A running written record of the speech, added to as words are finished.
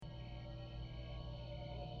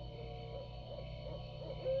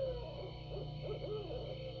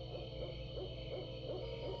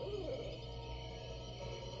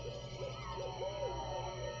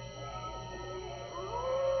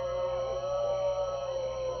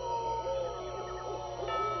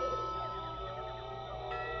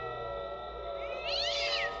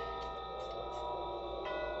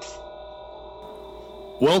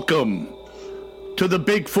Welcome to the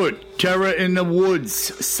Bigfoot Terror in the Woods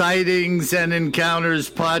Sightings and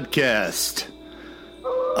Encounters podcast.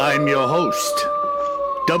 I'm your host,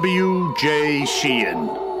 W.J. Sheehan.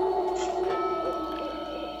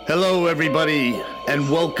 Hello, everybody, and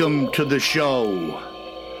welcome to the show.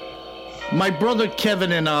 My brother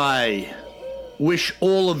Kevin and I wish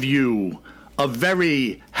all of you a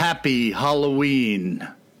very happy Halloween.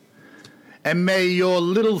 And may your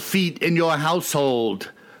little feet in your household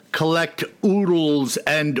collect oodles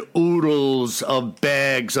and oodles of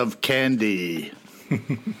bags of candy.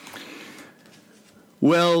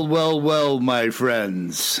 Well, my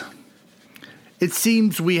friends. It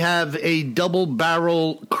seems we have a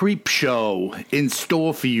double-barrel creep show in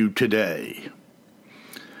store for you today.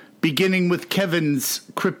 Beginning with Kevin's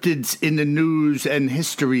Cryptids in the News and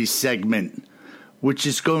History segment, which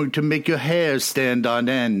is going to make your hair stand on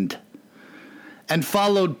end. And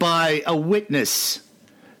followed by a witness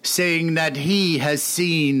saying that he has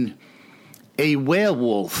seen a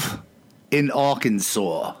werewolf in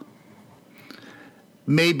Arkansas.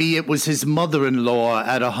 Maybe it was his mother-in-law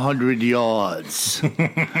at 100 yards.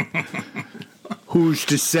 Who's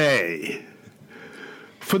to say?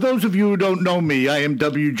 For those of you who don't know me, I am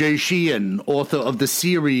W.J. Sheehan, author of the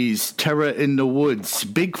series Terror in the Woods,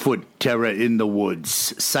 Bigfoot Terror in the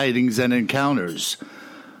Woods, Sightings and Encounters,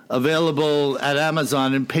 available at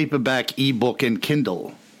Amazon in paperback, ebook, and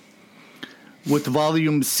Kindle, with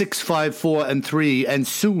volumes 6, 5, 4, and 3, and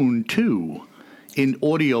soon 2 in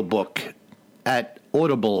audiobook at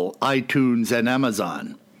Audible, iTunes, and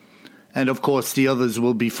Amazon. And, of course, the others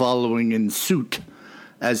will be following in suit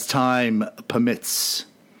as time permits.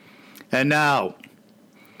 And now,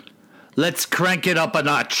 let's crank it up a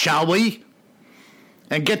notch, shall we?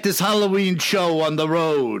 And get this Halloween show on the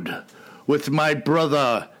road with my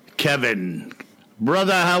brother, Kevin.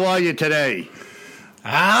 Brother, how are you today?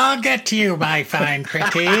 I'll get to you, my fine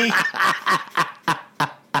pretty.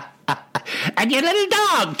 And your little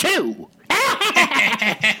dog, too.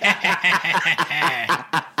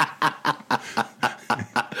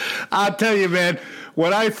 I'll tell you, man,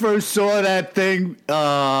 when I first saw that thing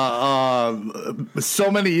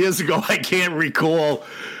so many years ago, I can't recall.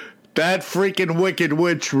 That freaking wicked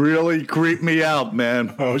witch really creeped me out,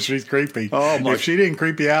 man. Oh, she's creepy. Oh my! If she didn't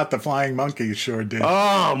creep you out, the flying monkey sure did.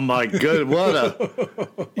 Oh my good, what a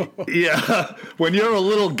yeah! When you're a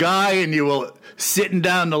little guy and you were sitting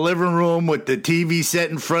down in the living room with the TV set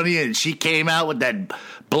in front of you, and she came out with that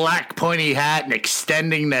black pointy hat and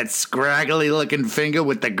extending that scraggly looking finger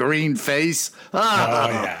with the green face. Oh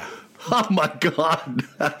yeah! Oh my God!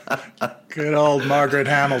 Good old Margaret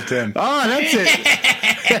Hamilton. Oh, that's it.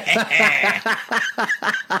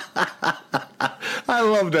 I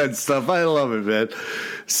love that stuff. I love it, man.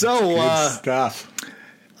 So, good stuff.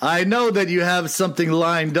 I know that you have something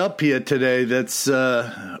lined up here today that's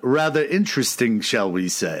rather interesting, shall we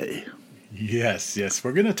say? Yes.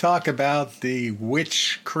 We're going to talk about the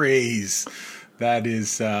witch craze that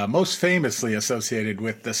is most famously associated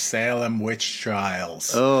with the Salem witch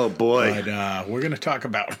trials. Oh, boy. But we're going to talk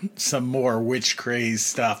about some more witch craze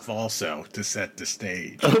stuff also to set the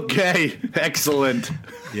stage. Okay, excellent.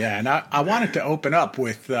 Yeah, and I wanted to open up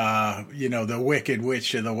with, the Wicked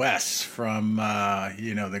Witch of the West from,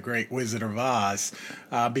 the Great Wizard of Oz,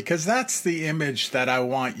 because that's the image that I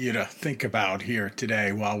want you to think about here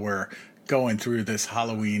today while we're going through this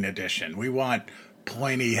Halloween edition. We want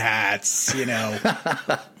pointy hats,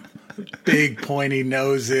 big pointy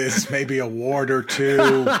noses, maybe a wart or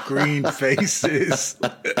two, green faces,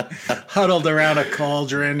 huddled around a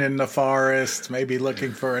cauldron in the forest, maybe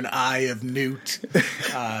looking for an eye of newt.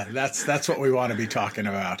 That's what we want to be talking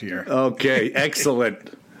about here. Okay,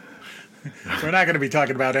 excellent. We're not going to be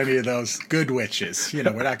talking about any of those good witches. We're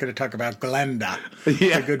not going to talk about Glenda,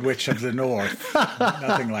 the good witch of the north.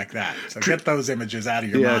 Nothing like that. So get those images out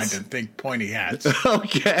of your mind and think pointy hats.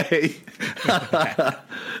 Okay.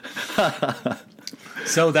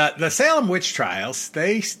 So the Salem witch trials,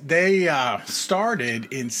 they started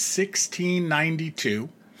in 1692.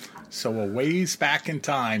 So a ways back in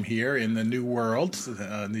time here in the New World,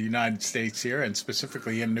 the United States here, and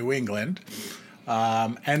specifically in New England.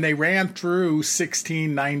 And they ran through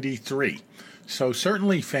 1693. So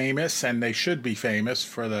certainly famous, and they should be famous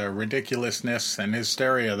for the ridiculousness and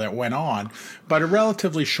hysteria that went on, but a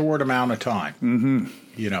relatively short amount of time, in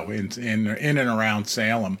and around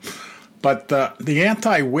Salem. But the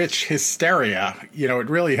anti-witch hysteria, it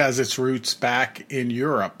really has its roots back in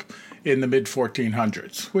Europe in the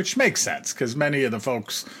mid-1400s, which makes sense because many of the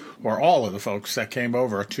folks, or all of the folks that came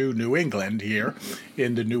over to New England here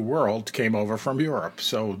in the New World came over from Europe.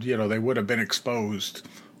 So, they would have been exposed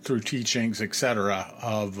through teachings, etc.,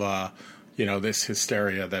 of this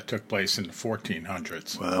hysteria that took place in the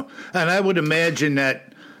 1400s. Wow. And I would imagine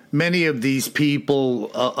that many of these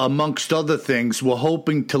people, amongst other things, were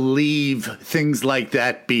hoping to leave things like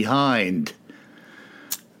that behind.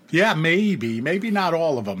 Yeah, maybe not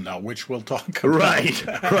all of them, though, which we'll talk about.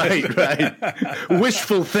 Right.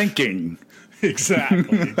 Wishful thinking.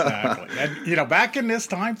 Exactly. And, back in this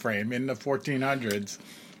time frame, in the 1400s,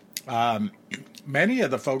 many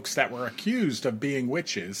of the folks that were accused of being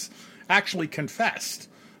witches actually confessed.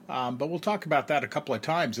 But we'll talk about that a couple of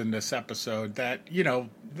times in this episode, that,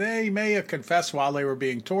 they may have confessed while they were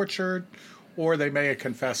being tortured, or they may have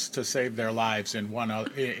confessed to save their lives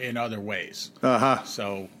in other ways. Uh-huh.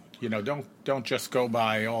 So, don't just go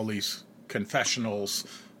by all these confessionals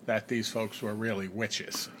that these folks were really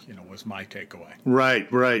witches, was my takeaway.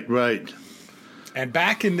 Right. And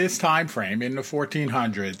back in this time frame, in the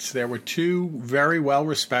 1400s, there were two very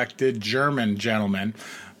well-respected German gentlemen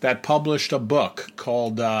that published a book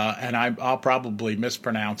called, and I'll probably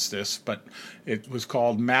mispronounce this, but it was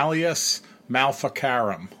called Malleus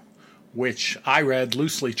Maleficarum, which I read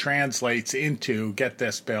loosely translates into, get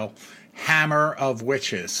this, Bill, Hammer of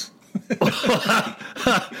Witches.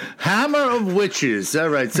 Hammer of Witches. All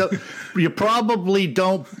right. So you probably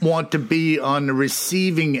don't want to be on the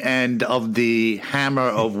receiving end of the Hammer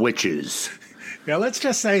of Witches. Yeah, let's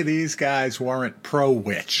just say these guys weren't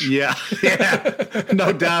pro-witch. Yeah,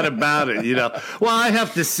 no doubt about it. Well, I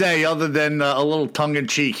have to say, other than a little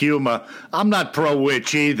tongue-in-cheek humor, I'm not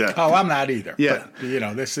pro-witch either. Oh, I'm not either. Yeah,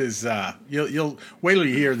 but, this is you'll wait till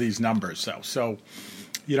you hear these numbers, though. So,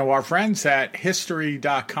 our friends at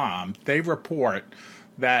History.com, they report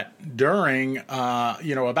that during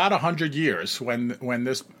about 100 years,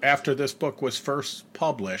 after this book was first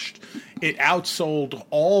published, it outsold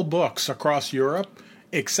all books across Europe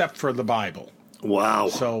except for the Bible. Wow!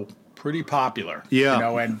 So pretty popular.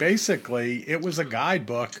 Yeah. And basically it was a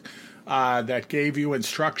guidebook that gave you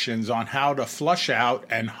instructions on how to flush out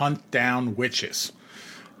and hunt down witches.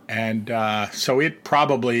 And so it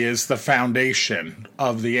probably is the foundation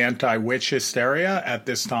of the anti-witch hysteria at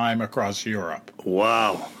this time across Europe.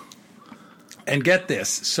 Wow. And get this.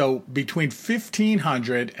 So between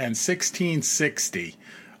 1500 and 1660,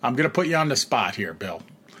 I'm going to put you on the spot here, Bill.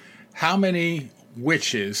 How many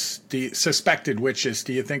suspected witches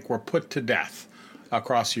do you think were put to death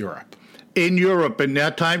across Europe? In Europe in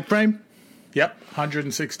that time frame? Yep,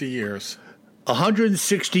 160 years.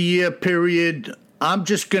 160-year period. I'm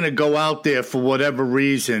just going to go out there for whatever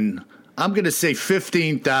reason. I'm going to say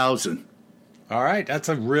 15,000. All right, that's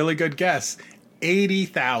a really good guess.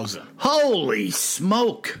 80,000. Holy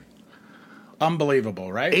smoke.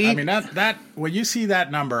 Unbelievable, right? I mean, that when you see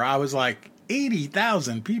that number, I was like,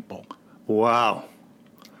 80,000 people. Wow.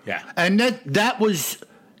 Yeah. And that was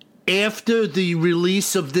after the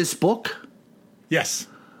release of this book? Yes.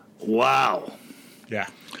 Wow. Yeah.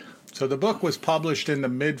 So the book was published in the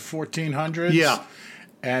mid-1400s. Yeah.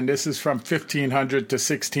 And this is from 1500 to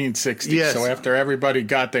 1660. Yes. So after everybody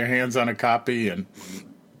got their hands on a copy and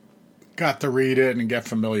got to read it and get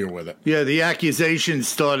familiar with it. Yeah, the accusations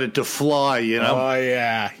started to fly, Oh,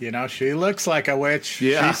 yeah. She looks like a witch.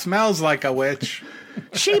 Yeah. She smells like a witch.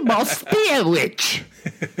 She must be a witch.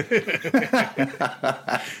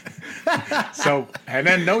 So, and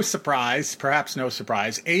then perhaps no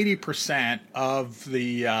surprise, 80% of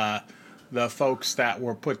the folks that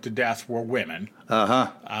were put to death were women.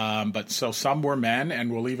 Uh-huh. But so some were men,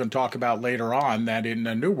 and we'll even talk about later on that in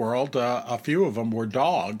the New World, a few of them were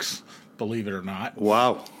dogs, believe it or not.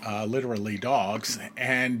 Wow. Literally dogs.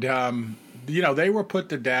 And, they were put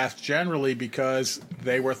to death generally because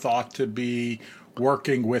they were thought to be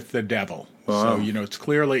working with the devil. Wow. So, it's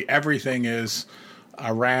clearly everything is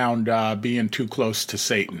around being too close to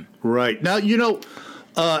Satan. Right. Now,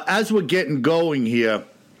 as we're getting going here,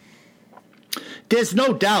 there's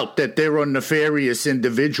no doubt that there are nefarious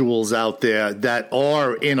individuals out there that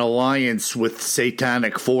are in alliance with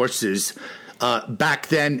satanic forces back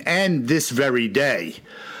then and this very day.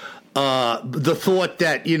 The thought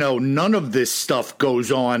that, none of this stuff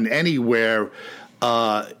goes on anywhere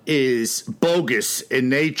is bogus in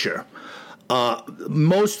nature.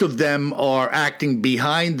 Most of them are acting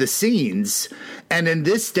behind the scenes. And in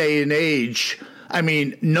this day and age, I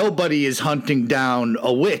mean, nobody is hunting down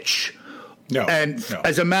a witch. No. And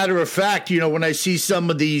as a matter of fact, when I see some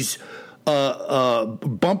of these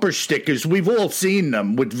bumper stickers, we've all seen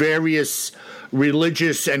them with various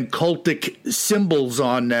religious and cultic symbols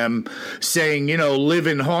on them saying, live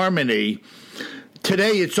in harmony.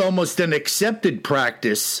 Today, it's almost an accepted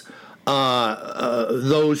practice.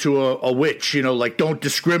 Those who are a witch, like don't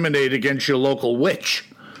discriminate against your local witch.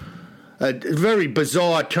 a very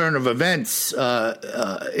bizarre turn of events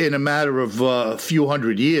in a matter of a few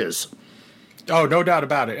hundred years. Oh, no doubt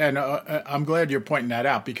about it. And I'm glad you're pointing that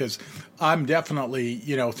out, because I'm definitely,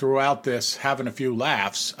 throughout this having a few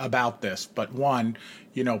laughs about this. But one,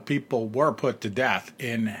 people were put to death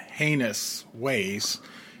in heinous ways,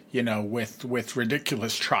 with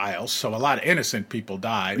ridiculous trials. So a lot of innocent people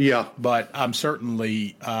died. Yeah. But I'm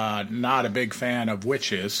certainly not a big fan of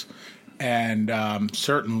witches, and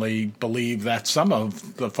certainly believe that some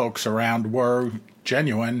of the folks around were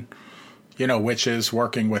genuine witches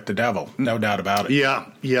working with the devil. No doubt about it. Yeah.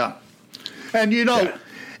 And,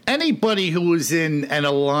 anybody who is in an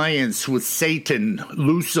alliance with Satan,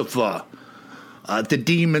 Lucifer, the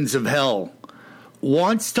demons of hell,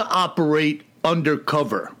 wants to operate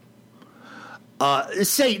undercover.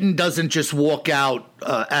 Satan doesn't just walk out,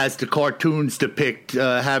 as the cartoons depict,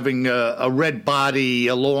 having a red body,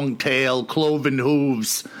 a long tail, cloven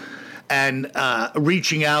hooves, and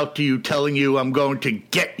reaching out to you, telling you, I'm going to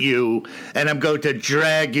get you, and I'm going to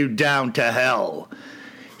drag you down to hell.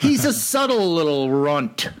 He's a subtle little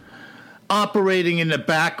runt, operating in the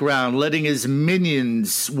background, letting his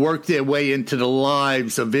minions work their way into the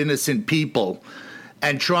lives of innocent people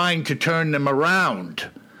and trying to turn them around.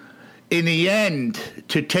 In the end,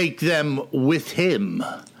 to take them with him.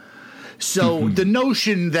 So the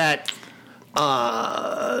notion that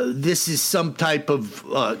this is some type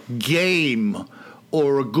of game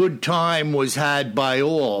or a good time was had by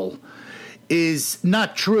all is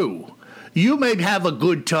not true. You may have a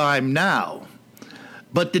good time now,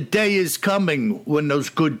 but the day is coming when those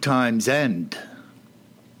good times end.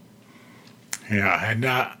 Yeah, and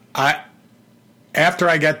after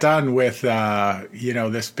I get done with,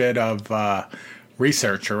 this bit of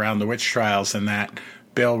research around the witch trials and that,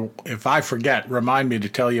 Bill, if I forget, remind me to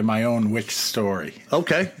tell you my own witch story.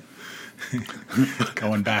 Okay.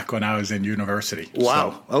 Going back when I was in university.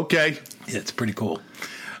 Wow. So, okay. It's pretty cool.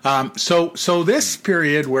 So this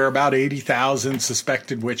period where about 80,000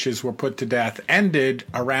 suspected witches were put to death ended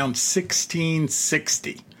around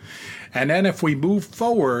 1660. And then if we move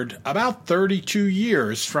forward about 32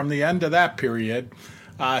 years from the end of that period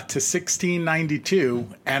to 1692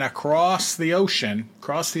 and across the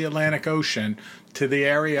Atlantic Ocean to the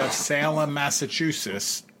area of Salem,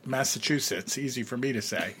 Massachusetts, easy for me to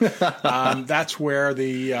say, that's where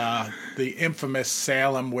the infamous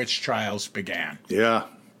Salem witch trials began. Yeah.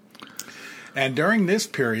 And during this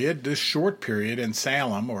period, this short period in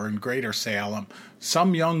Salem or in Greater Salem,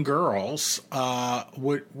 some young girls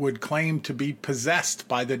would claim to be possessed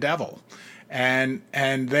by the devil, and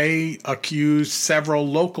they accused several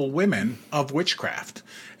local women of witchcraft.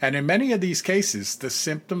 And in many of these cases, the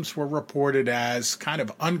symptoms were reported as kind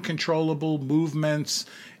of uncontrollable movements,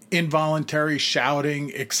 involuntary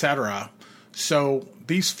shouting, etc. So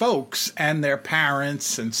these folks and their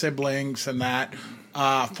parents and siblings and that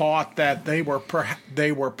thought that they were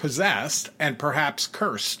possessed and perhaps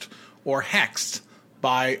cursed or hexed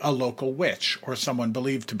by a local witch or someone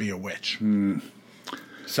believed to be a witch.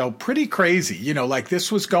 So pretty crazy, like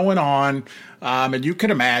this was going on, and you can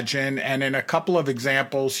imagine, and in a couple of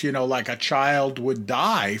examples, like a child would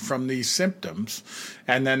die from these symptoms,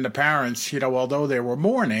 and then the parents, although they were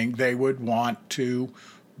mourning, they would want to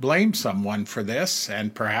blame someone for this,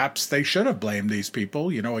 and perhaps they should have blamed these people,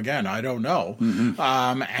 again, I don't know.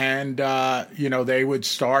 They would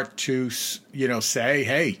start to, say,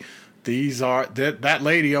 hey, that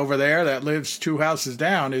lady over there that lives 2 houses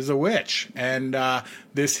down is a witch. And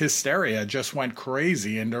this hysteria just went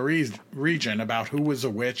crazy in the region about who was a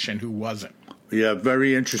witch and who wasn't. Yeah,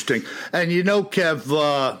 very interesting. And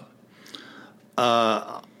Kev,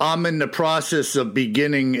 I'm in the process of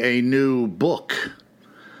beginning a new book.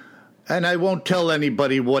 And I won't tell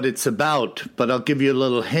anybody what it's about, but I'll give you a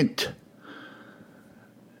little hint.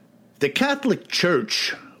 The Catholic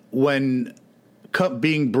Church, when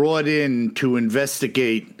being brought in to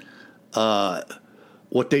investigate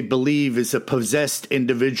what they believe is a possessed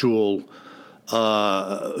individual,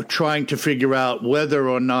 trying to figure out whether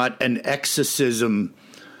or not an exorcism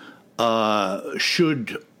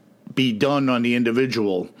should be done on the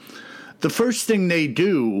individual, the first thing they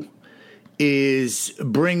do is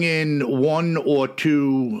bring in 1 or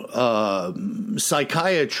 2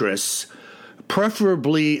 psychiatrists,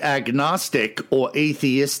 preferably agnostic or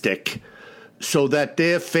atheistic, so that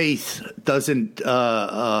their faith doesn't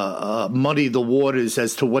muddy the waters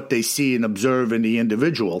as to what they see and observe in the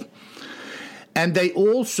individual. And they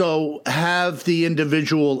also have the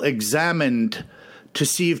individual examined to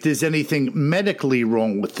see if there's anything medically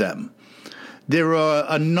wrong with them. there are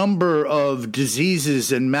a number of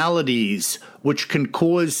diseases and maladies which can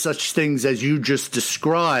cause such things as you just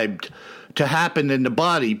described to happen in the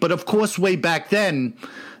body. But of course, way back then,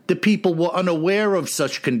 the people were unaware of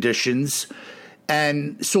such conditions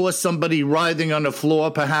and saw somebody writhing on the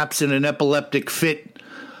floor, perhaps in an epileptic fit,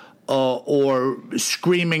 or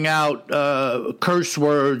screaming out curse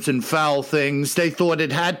words and foul things. They thought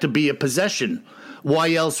it had to be a possession.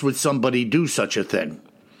 Why else would somebody do such a thing?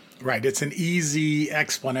 Right. It's an easy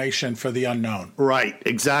explanation for the unknown. Right,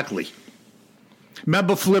 exactly.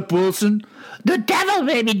 Remember Flip Wilson? The devil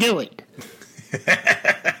made me do it.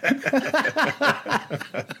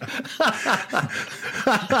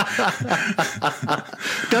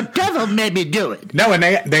 The devil made me do it. No, and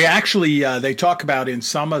they actually they talk about in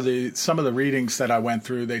some of the readings that I went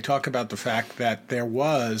through. They talk about the fact that there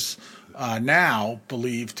was now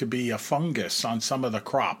believed to be a fungus on some of the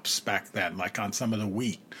crops back then, like on some of the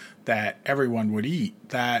wheat that everyone would eat.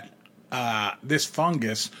 That this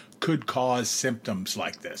fungus could cause symptoms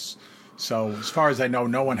like this. So as far as I know,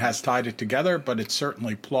 no one has tied it together, but it's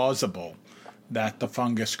certainly plausible that the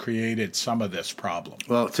fungus created some of this problem.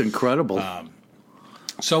 Well, it's incredible.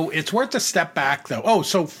 So it's worth a step back, though. Oh,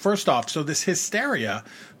 so first off, so this hysteria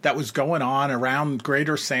that was going on around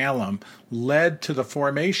Greater Salem led to the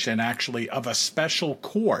formation, actually, of a special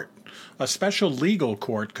court, a special legal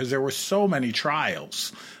court, because there were so many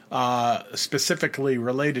trials specifically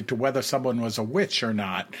related to whether someone was a witch or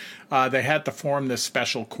not. They had to form this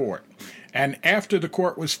special court. And after the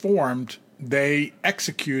court was formed, they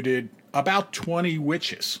executed about 20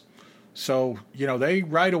 witches. So, they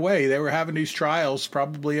right away, they were having these trials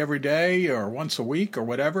probably every day or once a week or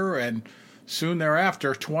whatever. And soon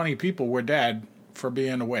thereafter, 20 people were dead for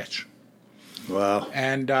being a witch. Wow.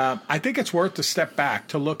 And I think it's worth a step back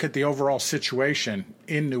to look at the overall situation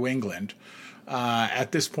in New England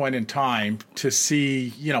at this point in time to see,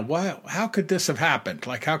 how could this have happened?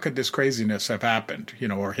 Like, how could this craziness have happened,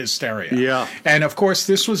 or hysteria? Yeah. And, of course,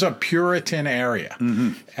 this was a Puritan area.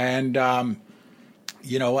 Mm-hmm. And,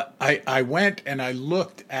 I went and I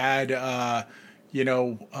looked at,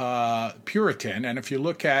 Puritan. And if you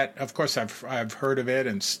look at, of course, I've heard of it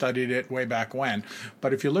and studied it way back when.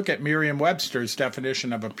 But if you look at Merriam-Webster's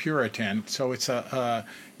definition of a Puritan, so it's a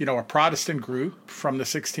Protestant group from the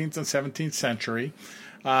 16th and 17th century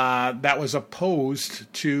that was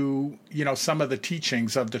opposed to, some of the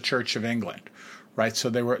teachings of the Church of England. Right, so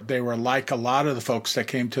they were like a lot of the folks that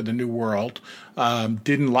came to the New World,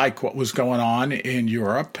 didn't like what was going on in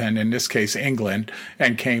Europe, and in this case England,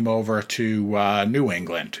 and came over to New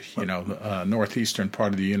England, northeastern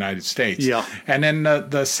part of the United States. Yeah. And then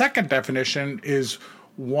the second definition is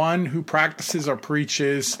one who practices or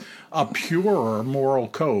preaches a purer moral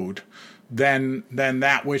code than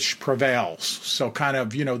that which prevails. So kind of,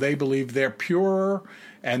 they believe they're purer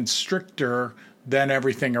and stricter than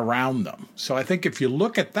everything around them. So I think if you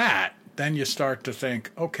look at that, then you start to think,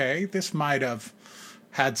 okay, this might have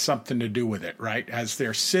had something to do with it, right? As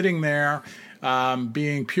they're sitting there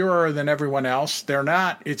being purer than everyone else,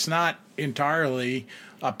 it's not entirely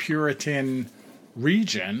a Puritan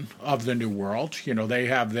region of the New World. They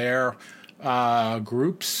have their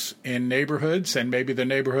groups in neighborhoods, and maybe the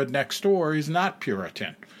neighborhood next door is not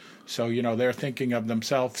Puritan. So, they're thinking of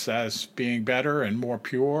themselves as being better and more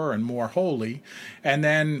pure and more holy. And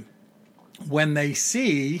then when they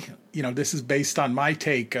see, this is based on my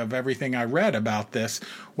take of everything I read about this,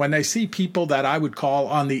 when they see people that I would call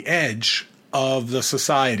on the edge of the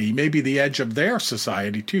society, maybe the edge of their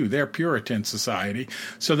society too, their Puritan society.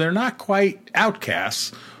 So they're not quite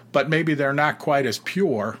outcasts, but maybe they're not quite as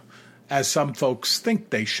pure as some folks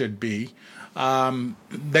think they should be.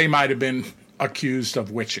 They might have been accused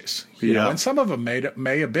of witches, and some of them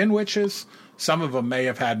may have been witches. Some of them may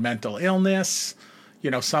have had mental illness.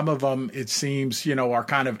 Some of them, it seems, are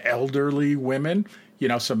kind of elderly women.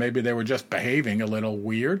 So maybe they were just behaving a little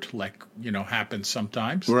weird, like happens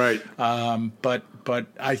sometimes. Right. But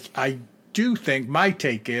I do think my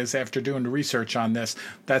take is, after doing the research on this,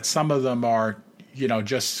 that some of them are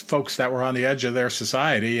just folks that were on the edge of their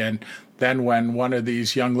society, and then when one of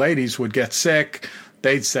these young ladies would get sick,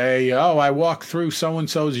 they'd say, "Oh, I walked through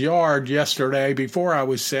so-and-so's yard yesterday before I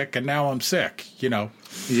was sick, and now I'm sick." Yeah.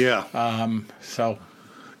 So,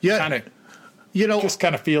 yeah, kind of, just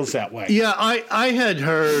kind of feels that way. Yeah, I had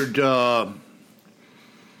heard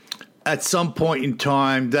at some point in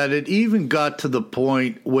time that it even got to the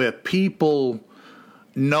point where people,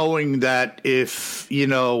 knowing that if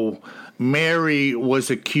Mary was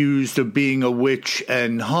accused of being a witch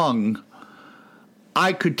and hung,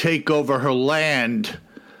 I could take over her land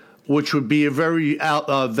which would be a very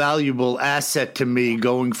valuable asset to me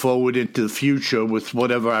going forward into the future with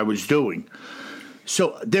whatever I was doing.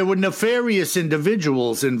 So there were nefarious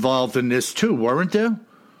individuals involved in this too, weren't there?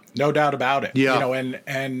 No doubt about it. Yeah.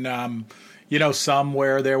 Some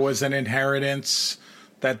where there was an inheritance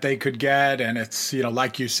that they could get, and it's,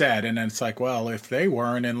 like you said, and then it's like, well, if they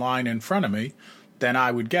weren't in line in front of me, then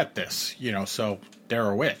I would get this, so they're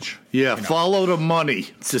a witch. Yeah, follow the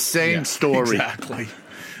money. It's the same story. Exactly.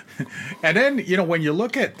 And then, when you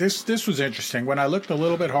look at this was interesting. When I looked a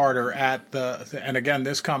little bit harder at and again,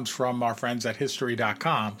 this comes from our friends at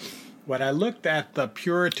History.com, when I looked at the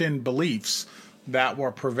Puritan beliefs that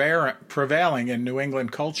were prevailing in New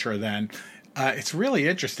England culture then, it's really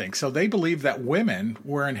interesting. So they believed that women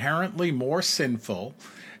were inherently more sinful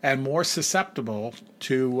and more susceptible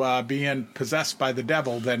to being possessed by the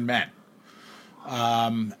devil than men.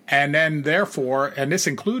 And then therefore, and this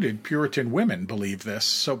included Puritan women believed this,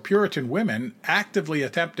 so Puritan women actively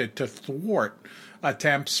attempted to thwart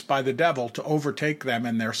attempts by the devil to overtake them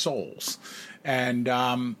and their souls. And,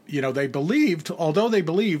 they believed, although they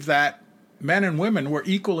believed that men and women were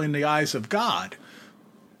equal in the eyes of God,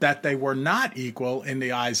 that they were not equal in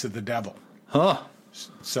the eyes of the devil. Huh.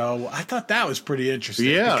 So I thought that was pretty interesting.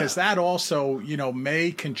 Yeah. Because that also,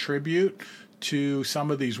 may contribute to some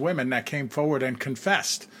of these women that came forward and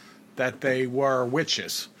confessed that they were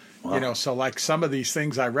witches. Wow. So like some of these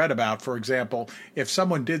things I read about, for example, if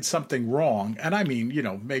someone did something wrong, and I mean,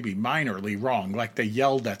 maybe minorly wrong, like they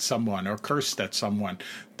yelled at someone or cursed at someone,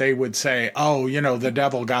 they would say, oh, the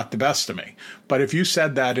devil got the best of me. But if you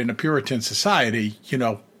said that in a Puritan society,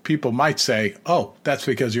 people might say, oh, that's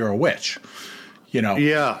because you're a witch.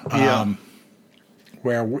 Yeah.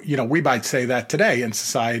 Where, we might say that today in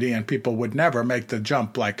society and people would never make the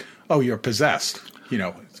jump like, oh, you're possessed.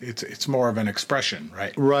 It's more of an expression,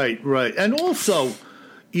 right? Right. And also,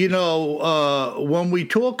 when we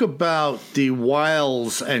talk about the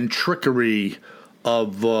wiles and trickery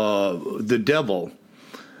of the devil,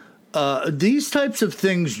 these types of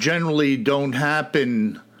things generally don't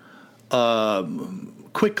happen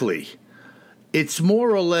quickly. It's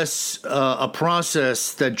more or less a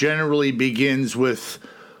process that generally begins with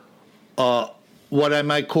what I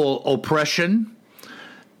might call oppression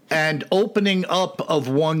and opening up of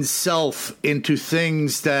oneself into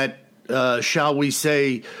things that, shall we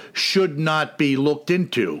say, should not be looked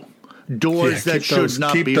into. Doors that should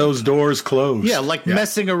not be... Keep those doors closed. Yeah, like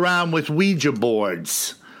messing around with Ouija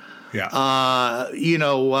boards. Yeah.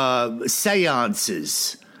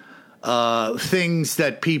 Seances. Things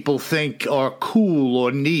that people think are cool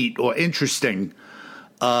or neat or interesting,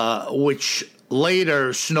 which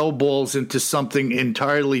later snowballs into something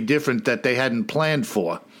entirely different that they hadn't planned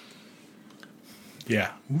for.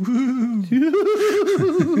 Yeah. No,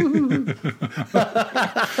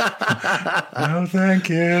 thank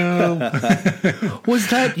you. Was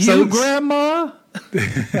that you, Grandma?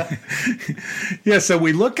 Yeah, so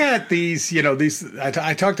we look at these,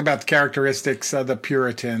 I talked about the characteristics of the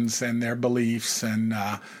Puritans and their beliefs and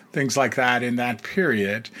things like that in that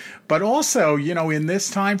period. But also, in this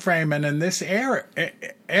time frame and in this area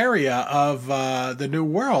of the New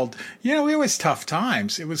World, it was tough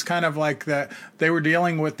times. It was kind of like they were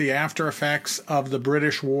dealing with the after effects of the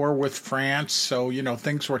British war with France. So,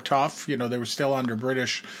 things were tough. They were still under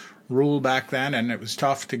British rule back then, and it was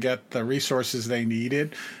tough to get the resources they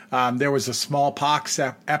needed. There was a smallpox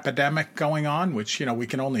epidemic going on, which, we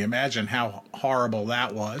can only imagine how horrible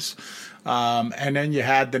that was. And then you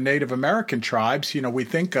had the Native American tribes. We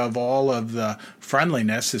think of all of the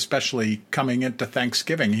friendliness, especially coming into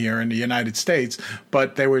Thanksgiving here in the United States,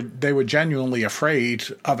 but they were genuinely afraid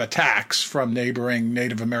of attacks from neighboring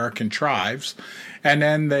Native American tribes. And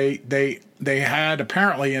then they had,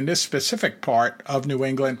 apparently in this specific part of New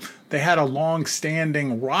England, they had a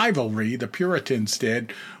long-standing rivalry, the Puritans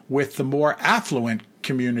did, with the more affluent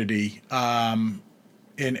community in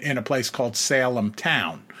a place called Salem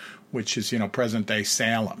Town, which is, present-day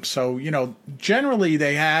Salem. So, generally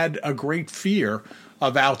they had a great fear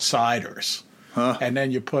of outsiders. Huh. And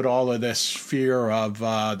then you put all of this fear of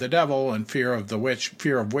the devil and fear of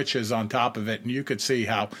witches on top of it, and you could see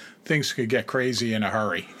how things could get crazy in a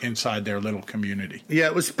hurry inside their little community. Yeah,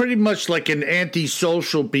 it was pretty much like an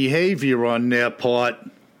antisocial behavior on their part,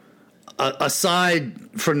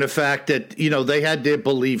 aside from the fact that, they had their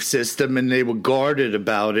belief system and they were guarded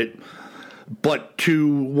about it. But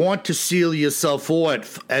to want to seal yourself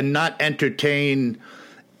off and not entertain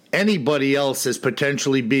anybody else as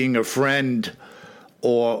potentially being a friend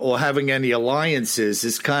or having any alliances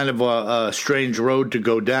is kind of a strange road to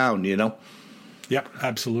go down, Yep,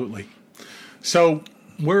 absolutely. So,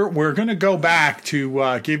 we're going to go back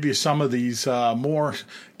to give you some of these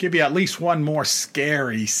give you at least one more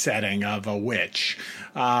scary setting of a witch.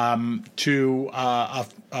 To a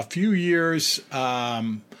few years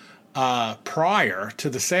prior to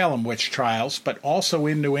the Salem witch trials, but also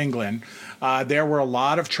in New England, there were a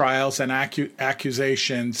lot of trials and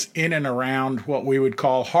accusations in and around what we would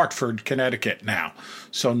call Hartford, Connecticut now.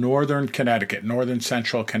 So northern Connecticut, northern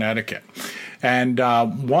central Connecticut. And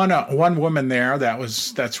one woman there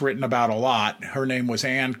that's written about a lot, her name was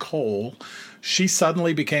Ann Cole. She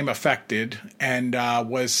suddenly became affected and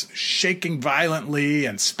was shaking violently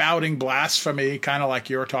and spouting blasphemy, kind of like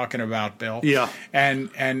you're talking about, Bill. Yeah.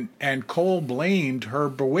 And Cole blamed her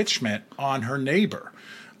bewitchment on her neighbor.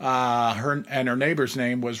 Her neighbor's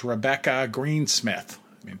name was Rebecca Greensmith.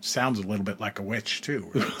 I mean, it sounds a little bit like a witch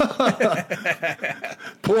too. Right?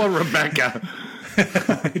 Poor Rebecca.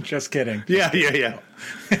 Just kidding. Yeah.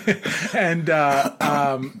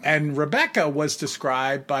 And Rebecca was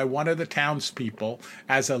described by one of the townspeople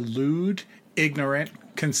as a lewd, ignorant,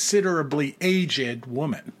 considerably aged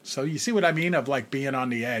woman. So you see what I mean of like being on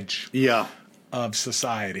the edge. Yeah. Of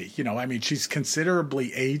society. You know, I mean, she's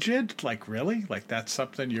considerably aged. Like, really? Like, that's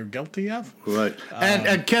something you're guilty of? Right.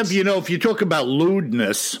 And Kev, you know, if you talk about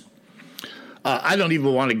lewdness, I don't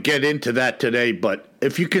even want to get into that today, but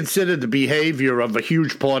if you consider the behavior of a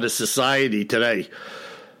huge part of society today,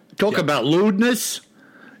 talk about lewdness.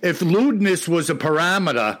 If lewdness was a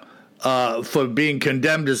parameter for being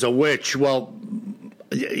condemned as a witch, well,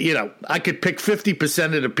 you know, I could pick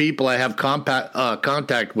 50% of the people I have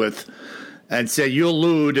contact with and say, you're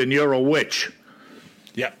lewd and you're a witch.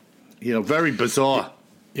 Yep. You know, very bizarre.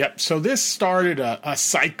 Yep. So this started a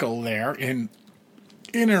cycle there in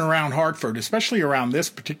and around Hartford, especially around this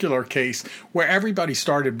particular case, where everybody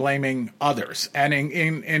started blaming others. And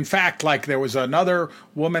in fact, like there was another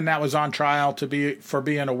woman that was on trial for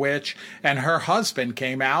being a witch, and her husband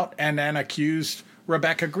came out and then accused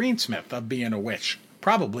Rebecca Greensmith of being a witch,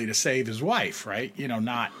 probably to save his wife, right?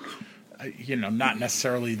 Not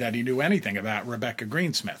necessarily that he knew anything about Rebecca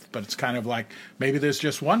Greensmith, but it's kind of like maybe there's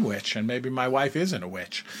just one witch and maybe my wife isn't a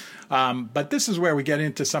witch. But this is where we get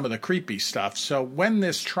into some of the creepy stuff. So when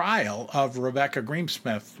this trial of Rebecca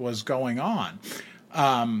Greensmith was going on,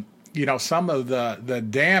 some of the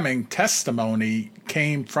damning testimony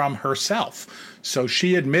came from herself. So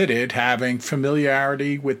she admitted having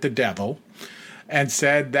familiarity with the devil and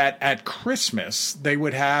said that at Christmas they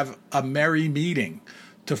would have a merry meeting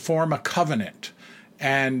to form a covenant.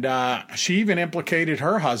 And she even implicated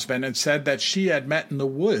her husband and said that she had met in the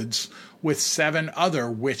woods with 7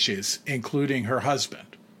 other witches, including her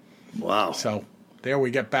husband. Wow. So there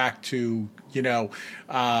we get back to, being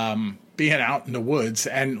out in the woods.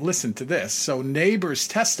 And listen to this. So neighbors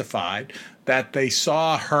testified that they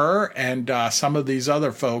saw her and some of these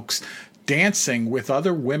other folks dancing with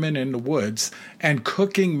other women in the woods and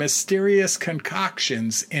cooking mysterious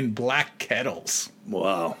concoctions in black kettles.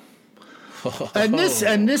 Wow. And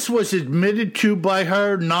this was admitted to by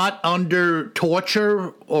her, not under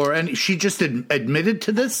torture or any. She just admitted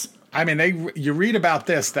to this. I mean, you read about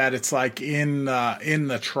this that it's like in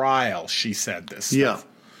the trial she said this stuff. Yeah.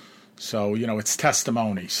 So it's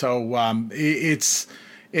testimony. So it's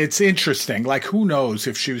interesting. Like, who knows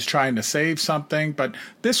if she was trying to save something? But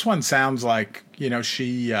this one sounds like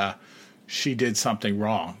she did something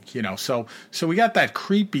wrong, So we got that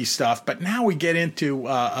creepy stuff, but now we get into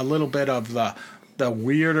a little bit of the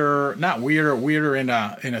weirder, not weirder in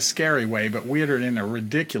a scary way, but weirder in a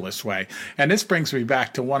ridiculous way. And this brings me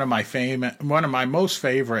back to one of my most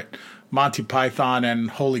favorite Monty Python and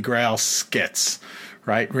Holy Grail skits.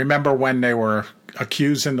 Right? Remember when they were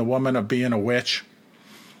accusing the woman of being a witch?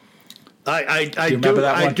 I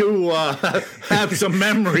do have some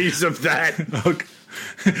memories of that. Okay.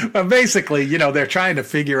 Well, basically, they're trying to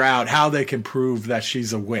figure out how they can prove that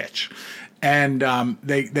she's a witch. And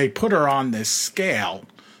they put her on this scale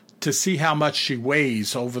to see how much she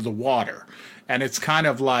weighs over the water. And it's kind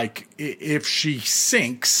of like if she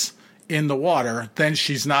sinks in the water, then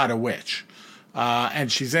she's not a witch. And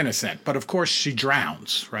she's innocent. But, of course, she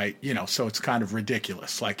drowns, right? So it's kind of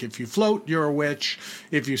ridiculous. Like, if you float, you're a witch.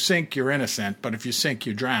 If you sink, you're innocent. But if you sink,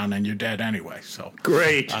 you drown, and you're dead anyway. So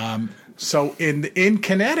great. So in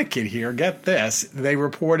Connecticut here, get this, they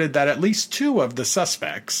reported that at least 2 of the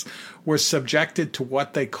suspects were subjected to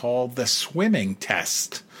what they call the swimming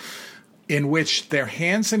test, in which their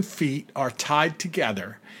hands and feet are tied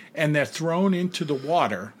together and they're thrown into the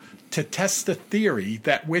water to test the theory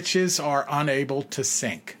that witches are unable to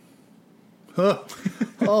sink. Oh,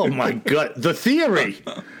 my God. The theory.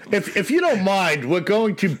 If you don't mind, we're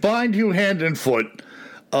going to bind you hand and foot.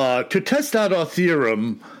 to test out our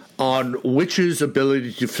theorem on witches'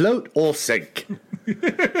 ability to float or sink.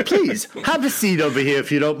 Please, have a seat over here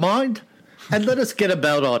if you don't mind, and let us get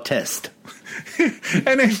about our test.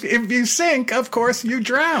 And if you sink, of course, you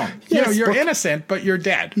drown. Yes, you're innocent, but you're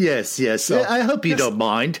dead. Yes. So, I hope you don't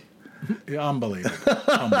mind. Unbelievable.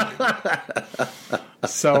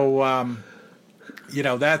 So,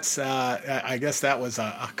 that's, I guess that was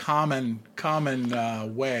a common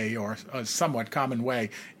way, or a somewhat common way,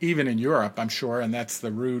 even in Europe, I'm sure, and that's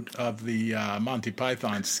the root of the Monty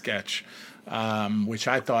Python sketch, which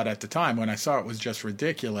I thought at the time when I saw it was just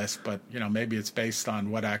ridiculous, but, maybe it's based on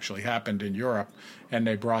what actually happened in Europe, and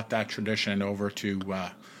they brought that tradition over to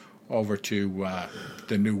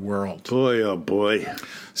the New World. Boy, oh boy.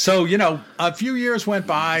 So, a few years went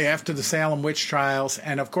by after the Salem witch trials,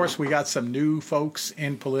 and of course we got some new folks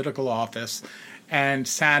in political office, and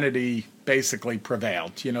sanity basically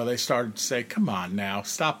prevailed. They started to say, come on now,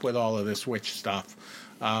 stop with all of this witch stuff.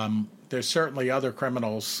 There's certainly other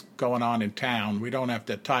criminals going on in town. We don't have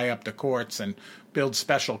to tie up the courts and build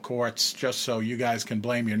special courts just so you guys can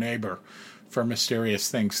blame your neighbor for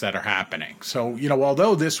mysterious things that are happening. So,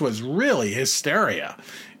 although this was really hysteria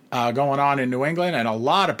going on in New England, and a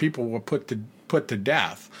lot of people were put to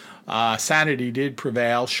death, sanity did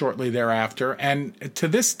prevail shortly thereafter. And to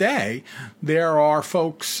this day, there are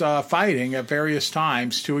folks fighting at various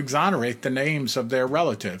times to exonerate the names of their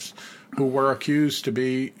relatives who were accused of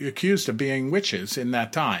being witches in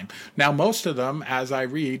that time. Now, most of them, as I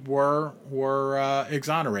read, were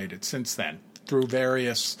exonerated since then through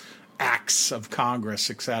various acts of Congress,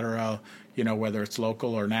 etc., whether it's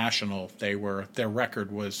local or national, their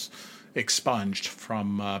record was expunged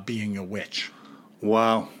from being a witch.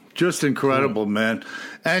 Wow. Just incredible, man.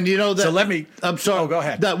 And I'm sorry. Oh, go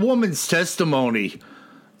ahead. That woman's testimony,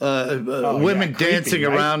 women dancing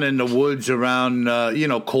around in the woods around,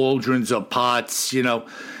 cauldrons or pots,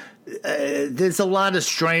 there's a lot of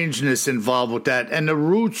strangeness involved with that. And the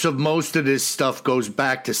roots of most of this stuff goes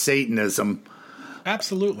back to Satanism.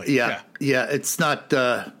 Absolutely. Yeah. It's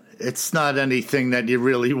not anything that you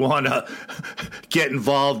really want to get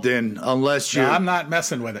involved in unless you. No, I'm not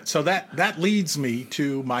messing with it. So that leads me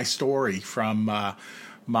to my story from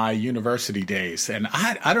my university days, and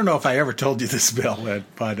I don't know if I ever told you this, Bill,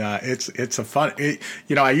 but it's a fun.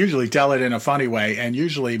 I usually tell it in a funny way, and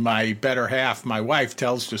usually my better half, my wife,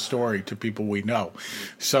 tells the story to people we know.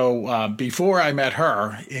 So before I met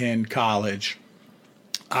her in college,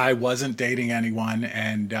 I wasn't dating anyone,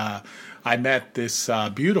 and I met this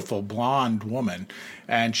beautiful blonde woman,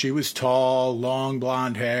 and she was tall, long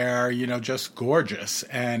blonde hair, just gorgeous.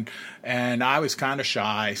 And I was kind of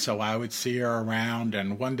shy, so I would see her around.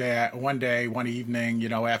 And one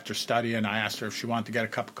evening, after studying, I asked her if she wanted to get a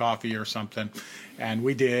cup of coffee or something. And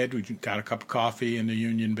we did. We got a cup of coffee in the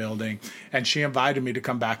Union Building, and she invited me to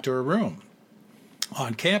come back to her room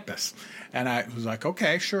on campus. And I was like,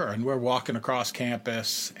 okay, sure. And we're walking across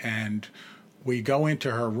campus, and we go into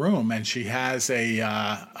her room, and she has a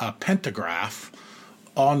pentagraph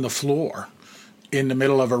on the floor in the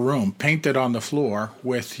middle of her room, painted on the floor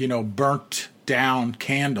with, burnt down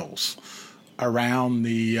candles around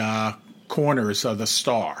the corners of the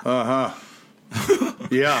star.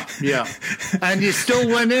 Yeah. And you still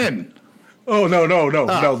went in. Oh, no.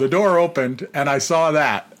 No, the door opened, and I saw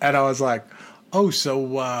that, and I was like, oh, so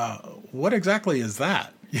what exactly is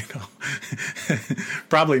that?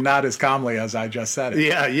 Probably not as calmly as I just said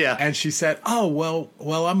it. Yeah. And she said, oh,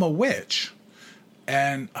 well, I'm a witch.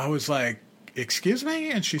 And I was like, excuse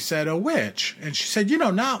me? And she said, a witch. And she said,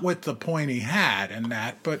 not with the pointy hat and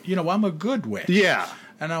that, but, I'm a good witch. Yeah.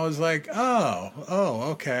 And I was like,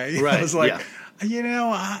 oh, okay. Right. I was like,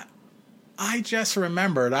 I just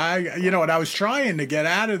remembered, and I was trying to get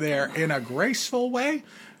out of there in a graceful way,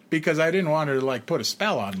 because I didn't want her to put a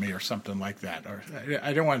spell on me or something like that, or I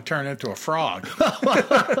didn't want to turn into a frog.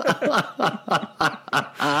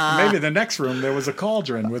 Maybe the next room there was a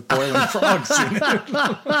cauldron with boiling frogs in it.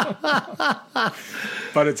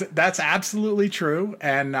 But that's absolutely true,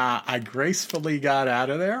 and I gracefully got out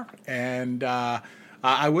of there, and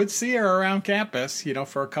I would see her around campus,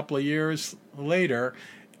 for a couple of years later.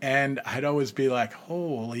 And I'd always be like,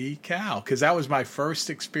 holy cow, because that was my first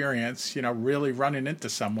experience, really running into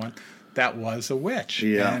someone that was a witch.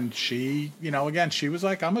 Yeah. And she, again, she was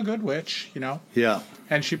like, I'm a good witch, Yeah.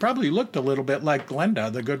 And she probably looked a little bit like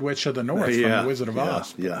Glenda, the Good Witch of the North from The Wizard of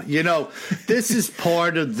Oz. Yeah. This is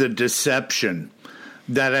part of the deception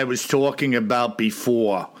that I was talking about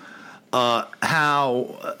before.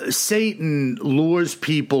 How Satan lures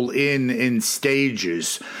people in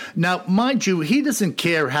stages. Now, mind you, he doesn't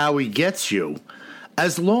care how he gets you,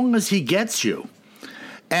 as long as he gets you.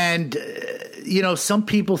 And, some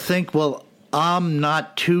people think, well, I'm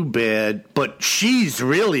not too bad, but she's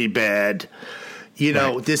really bad.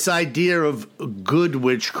 Right. This idea of good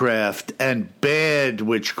witchcraft and bad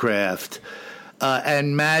witchcraft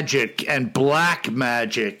and magic and black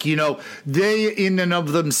magic. They in and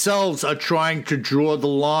of themselves are trying to draw the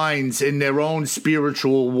lines in their own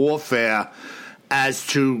spiritual warfare as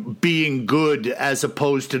to being good as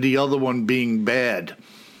opposed to the other one being bad.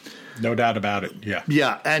 No doubt about it, yeah.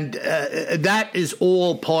 Yeah, and that is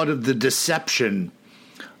all part of the deception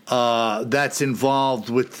that's involved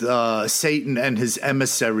with Satan and his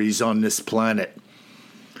emissaries on this planet.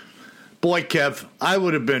 Boy, Kev, I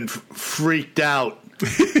would have been freaked out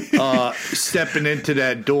stepping into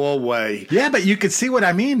that doorway. Yeah, but you could see what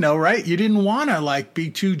I mean, though, right? You didn't want to, be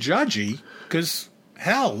too judgy, because,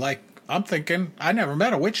 hell, I'm thinking, I never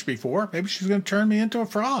met a witch before. Maybe she's going to turn me into a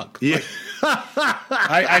frog. Yeah.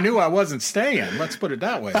 I knew I wasn't staying. Let's put it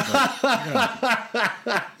that way. But,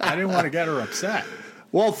 I didn't want to get her upset.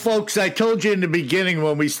 Well, folks, I told you in the beginning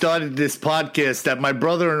when we started this podcast that my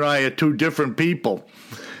brother and I are two different people.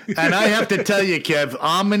 And I have to tell you, Kev,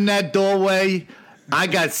 I'm in that doorway. I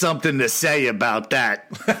got something to say about that.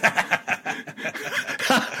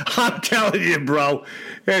 I'm telling you, bro.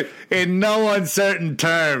 In no uncertain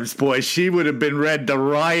terms, boy, she would have been read the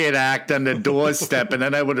riot act on the doorstep, and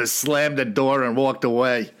then I would have slammed the door and walked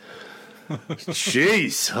away.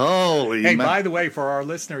 Jeez, holy! Hey, man. by the way, for our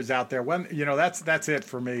listeners out there, that's it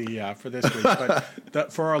for me for this week.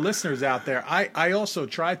 But for our listeners out there, I also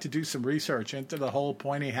tried to do some research into the whole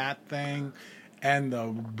pointy hat thing and the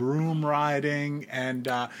broom riding, and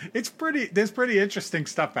there's pretty interesting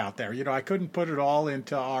stuff out there. I couldn't put it all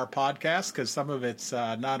into our podcast because some of it's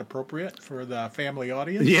not appropriate for the family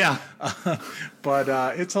audience. Yeah,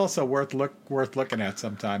 but it's also worth looking at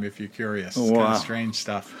sometime if you're curious. It's kind of strange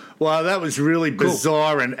stuff. Wow, that was really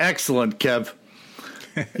bizarre and excellent, Kev.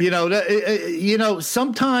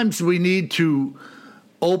 Sometimes we need to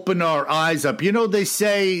open our eyes up. They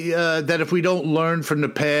say that if we don't learn from the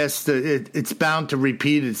past, it's bound to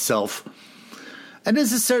repeat itself. And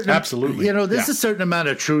there's a certain absolutely, there's a certain amount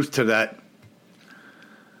of truth to that.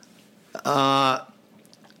 All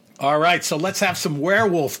right, so let's have some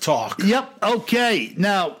werewolf talk. Yep. Okay.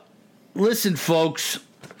 Now, listen, folks,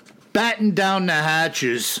 batten down the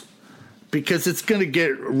hatches because it's going to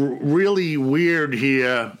get really weird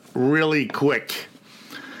here really quick.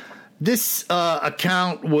 This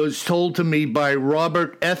account was told to me by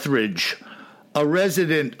Robert Etheridge, a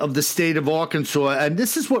resident of the state of Arkansas, and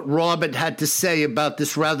this is what Robert had to say about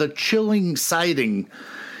this rather chilling sighting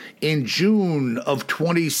in June of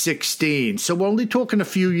 2016. So we're only talking a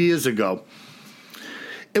few years ago.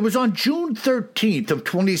 It was on June 13th of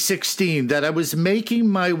 2016 that I was making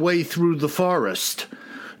my way through the forest,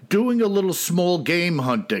 doing a little small game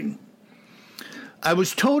hunting. I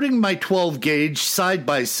was toting my 12-gauge side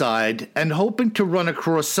by side and hoping to run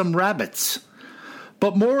across some rabbits.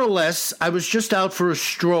 But more or less, I was just out for a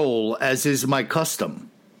stroll, as is my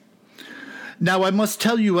custom. Now, I must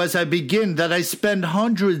tell you as I begin that I spend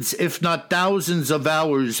hundreds, if not thousands, of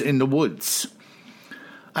hours in the woods.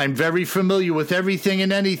 I'm very familiar with everything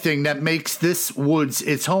and anything that makes this woods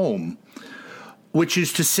its home, which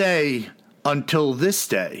is to say, until this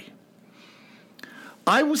day.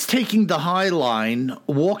 I was taking the High Line,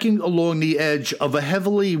 walking along the edge of a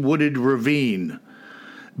heavily wooded ravine,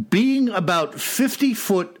 being about 50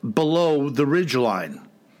 foot below the ridgeline.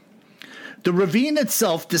 The ravine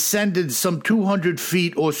itself descended some 200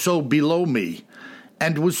 feet or so below me,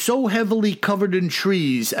 and was so heavily covered in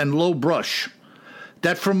trees and low brush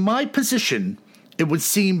that from my position it would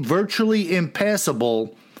seem virtually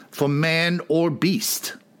impassable for man or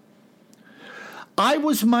beast. I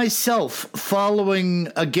was myself following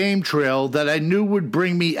a game trail that I knew would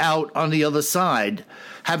bring me out on the other side,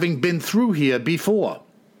 having been through here before.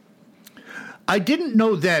 I didn't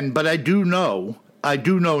know then, but I do know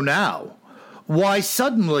now, why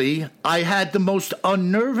suddenly I had the most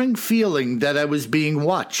unnerving feeling that I was being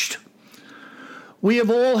watched. We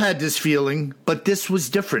have all had this feeling, but this was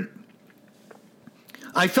different.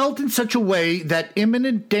 I felt in such a way that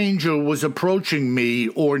imminent danger was approaching me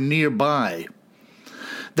or nearby.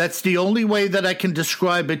 That's the only way that I can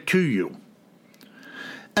describe it to you.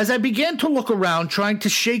 As I began to look around, trying to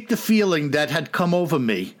shake the feeling that had come over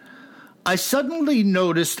me, I suddenly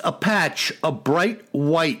noticed a patch of bright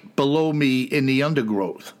white below me in the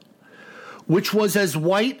undergrowth, which was as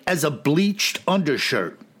white as a bleached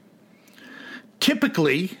undershirt.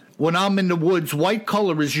 Typically, when I'm in the woods, white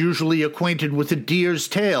color is usually acquainted with a deer's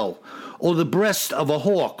tail or the breast of a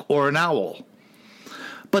hawk or an owl.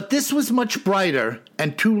 But this was much brighter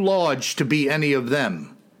and too large to be any of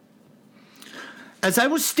them. As I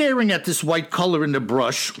was staring at this white color in the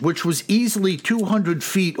brush, which was easily 200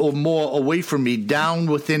 feet or more away from me down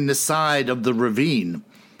within the side of the ravine,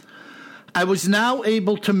 I was now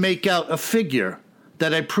able to make out a figure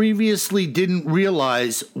that I previously didn't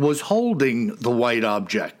realize was holding the white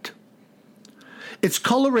object. Its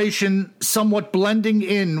coloration somewhat blending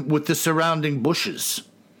in with the surrounding bushes.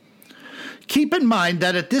 Keep in mind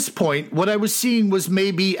that at this point, what I was seeing was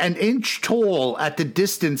maybe an inch tall at the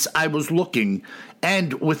distance I was looking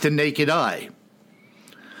and with the naked eye.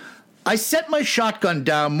 I set my shotgun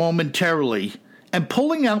down momentarily and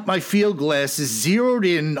pulling out my field glasses zeroed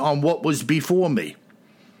in on what was before me.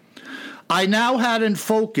 I now had in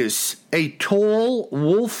focus a tall,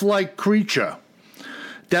 wolf-like creature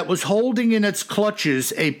that was holding in its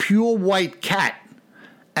clutches a pure white cat,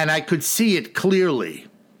 and I could see it clearly.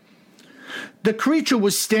 The creature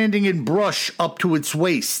was standing in brush up to its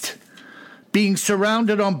waist, being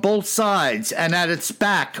surrounded on both sides and at its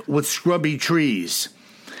back with scrubby trees,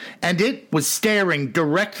 and it was staring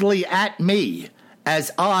directly at me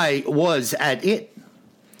as I was at it.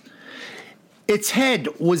 Its head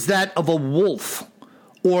was that of a wolf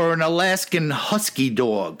or an Alaskan husky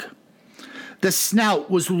dog. The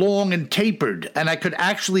snout was long and tapered, and I could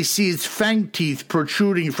actually see its fang teeth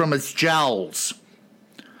protruding from its jowls.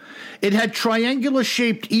 It had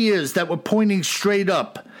triangular-shaped ears that were pointing straight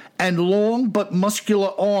up, and long but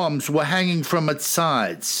muscular arms were hanging from its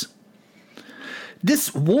sides.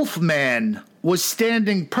 This wolf man was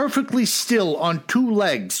standing perfectly still on two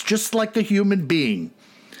legs, just like a human being,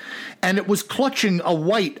 and it was clutching a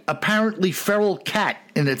white, apparently feral cat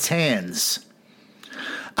in its hands.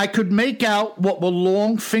 I could make out what were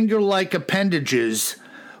long finger-like appendages,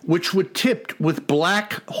 which were tipped with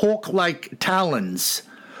black hawk-like talons,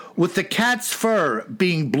 with the cat's fur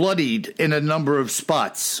being bloodied in a number of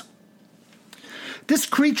spots. This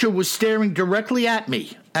creature was staring directly at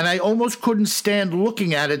me, and I almost couldn't stand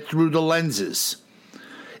looking at it through the lenses.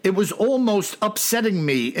 It was almost upsetting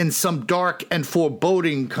me in some dark and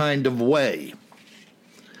foreboding kind of way.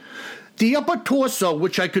 The upper torso,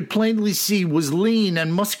 which I could plainly see, was lean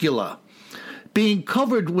and muscular, being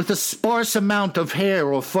covered with a sparse amount of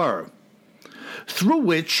hair or fur, through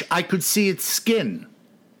which I could see its skin,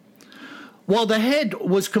 while the head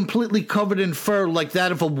was completely covered in fur like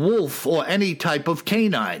that of a wolf or any type of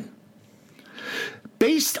canine.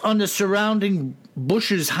 Based on the surrounding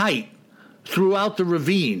bush's height throughout the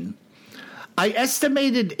ravine, I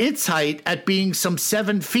estimated its height at being some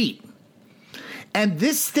 7 feet. And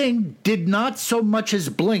this thing did not so much as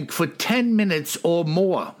blink for 10 minutes or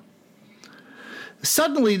more.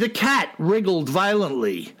 Suddenly, the cat wriggled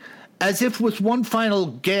violently, as if with one final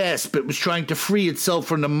gasp it was trying to free itself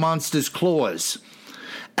from the monster's claws,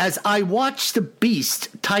 as I watched the beast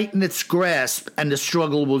tighten its grasp and the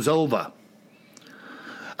struggle was over.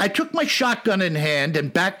 I took my shotgun in hand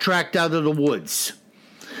and backtracked out of the woods,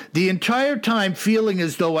 the entire time feeling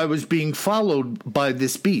as though I was being followed by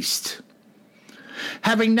this beast.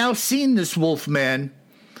 Having now seen this wolf man,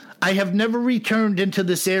 I have never returned into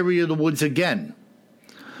this area of the woods again.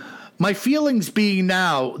 My feelings being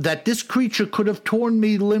now that this creature could have torn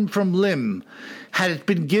me limb from limb had it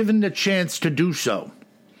been given the chance to do so.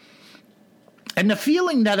 And the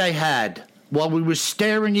feeling that I had while we were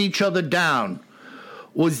staring each other down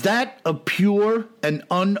was that of pure and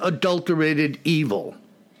unadulterated evil.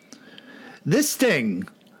 This thing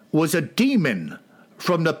was a demon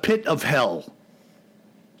from the pit of hell.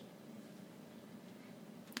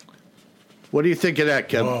 What do you think of that,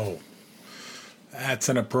 Kevin? Whoa. That's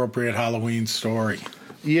an appropriate Halloween story.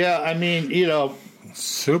 Yeah, I mean,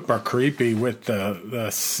 Super creepy with the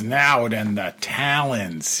snout and the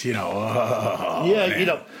talons, Oh, yeah,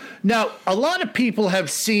 man. Now, a lot of people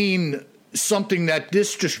have seen something that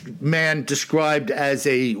this man described as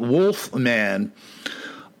a wolf man,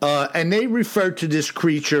 and they refer to this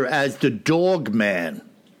creature as the dog man.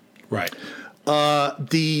 Right.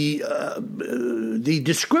 The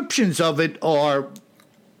descriptions of it are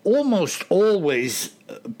almost always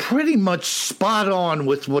pretty much spot on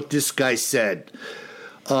with what this guy said.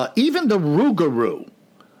 Even the Rougarou,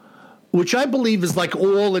 which I believe is like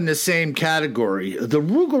all in the same category, the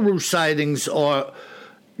Rougarou sightings are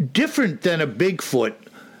different than a Bigfoot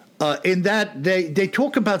in that they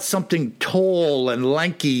talk about something tall and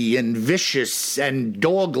lanky and vicious and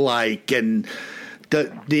dog-like and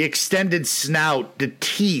the extended snout, the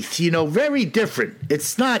teeth, very different.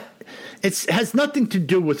 It has nothing to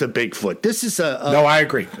do with a Bigfoot. This is No, I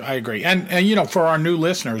agree. And for our new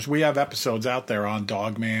listeners, we have episodes out there on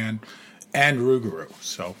Dogman and Rougarou.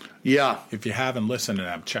 So yeah, if you haven't listened to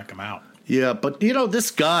them, check them out. Yeah, but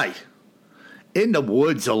this guy in the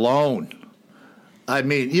woods alone, I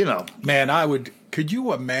mean, Man, could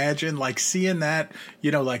you imagine, like, seeing that,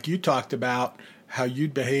 like you talked about how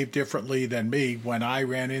you'd behave differently than me when I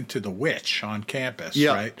ran into the witch on campus,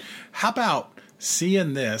 right? How about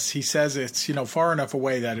seeing this? He says it's, far enough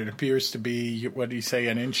away that it appears to be, what did he say,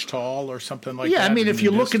 an inch tall or something like that? Yeah, I mean, if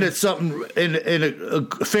you're looking at something in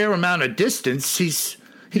a fair amount of distance,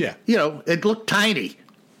 it looked tiny.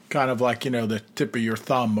 Kind of like, the tip of your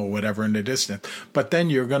thumb or whatever in the distance. But then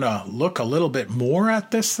you're going to look a little bit more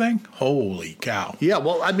at this thing? Holy cow. Yeah,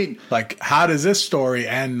 well, I mean... Like, how does this story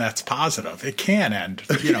end that's positive? It can end.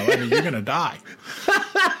 You're going to die.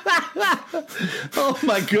 Oh,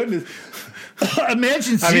 my goodness.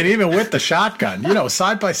 Imagine... I mean, even with the shotgun.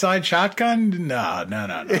 Side-by-side shotgun? No.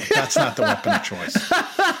 That's not the weapon of choice.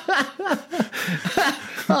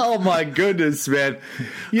 Oh, my goodness, man.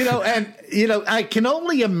 I can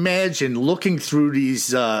only imagine looking through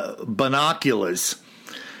these binoculars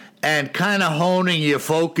and kind of honing your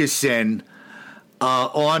focus in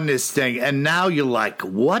on this thing. And now you're like,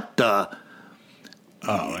 what the?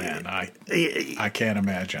 Oh, man, I can't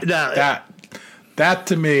imagine. Now, that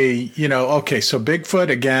to me, okay, so Bigfoot,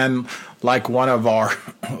 again, like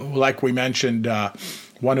like we mentioned,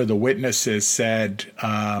 one of the witnesses said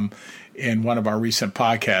in one of our recent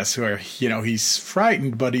podcasts where, he's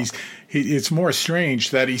frightened, but it's more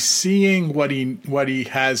strange that he's seeing what he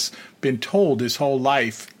has been told his whole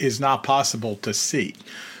life is not possible to see.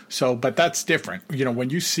 So, but that's different. When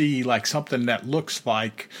you see like something that looks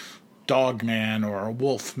like Dogman or a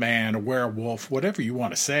Wolfman, a werewolf, whatever you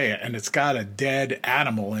want to say, and it's got a dead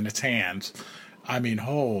animal in its hands, I mean,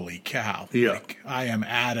 holy cow. Yeah. Like, I am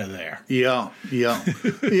out of there. Yeah.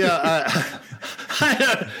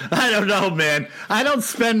 I don't know, man. I don't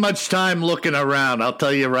spend much time looking around, I'll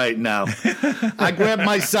tell you right now. I grab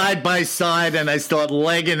my side-by-side and I start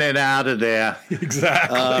legging it out of there.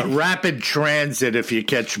 Exactly. Rapid transit, if you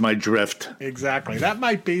catch my drift. Exactly. That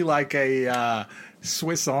might be like a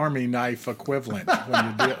Swiss Army knife equivalent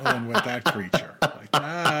when you're dealing with that creature. Like,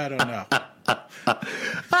 I don't know.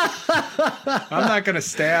 I'm not going to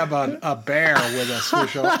stab a bear with a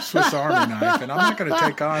Swiss Army knife, and I'm not going to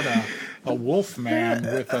take on a wolf man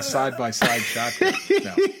with a side-by-side shotgun.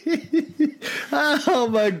 No. Oh,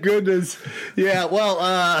 my goodness. Yeah,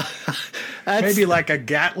 well, maybe like a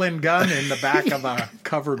Gatling gun in the back of a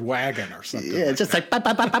covered wagon or something. Yeah, just like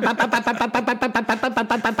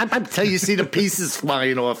until you see the pieces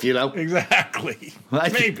flying off, Exactly.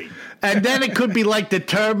 Maybe. And then it could be like the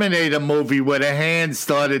Terminator movie where the hands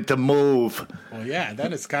started to move. Well, yeah,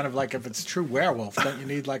 then it's kind of like if it's true werewolf, don't you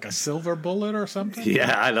need like a silver bullet or something?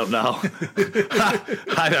 Yeah, I don't know.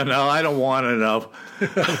 I don't know. I don't want to know.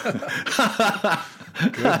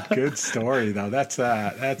 Good story, though.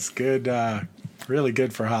 That's good. Really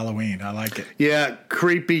good for Halloween. I like it. Yeah,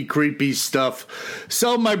 creepy stuff.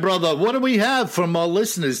 So, my brother, what do we have from our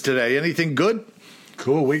listeners today? Anything good?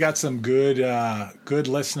 Cool. We got some good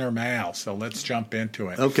listener mail, so let's jump into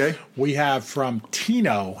it. Okay. We have from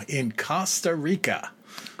Tino in Costa Rica,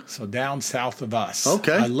 so down south of us.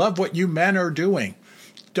 Okay. I love what you men are doing.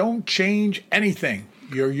 Don't change anything.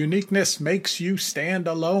 Your uniqueness makes you stand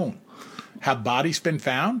alone. Have bodies been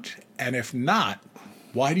found? And if not,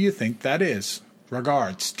 why do you think that is?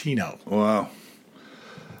 Regards, Tino. Wow.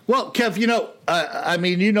 Well, Kev, I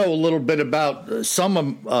mean, a little bit about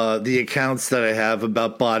some of the accounts that I have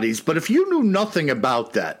about bodies, but if you knew nothing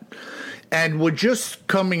about that and were just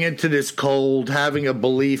coming into this cold, having a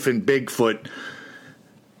belief in Bigfoot,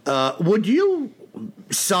 would you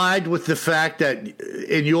side with the fact that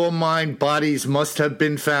in your mind bodies must have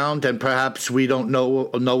been found and perhaps we don't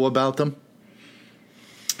know about them?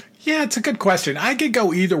 Yeah, it's a good question. I could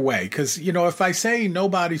go either way because, if I say no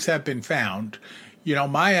bodies have been found,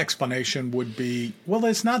 my explanation would be, well,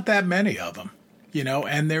 there's not that many of them,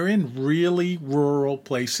 and they're in really rural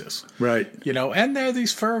places. Right. And they're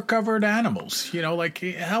these fur-covered animals, like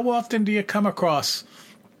how often do you come across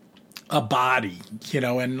a body,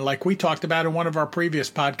 and like we talked about in one of our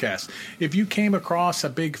previous podcasts, if you came across a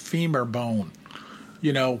big femur bone,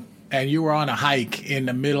 and you were on a hike in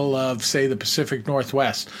the middle of, say, the Pacific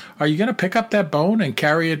Northwest, are you going to pick up that bone and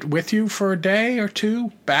carry it with you for a day or two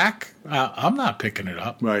back? I'm not picking it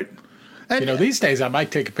up. Right. And, these days I might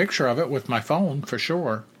take a picture of it with my phone for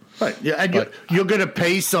sure. Right. Yeah, and you're going to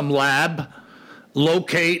pay some lab,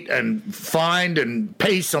 locate and find and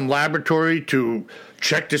pay some laboratory to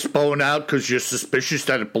check this bone out because you're suspicious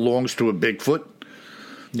that it belongs to a Bigfoot?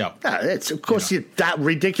 No. It's, of course, that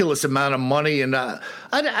ridiculous amount of money, and I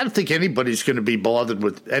don't think anybody's going to be bothered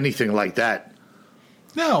with anything like that.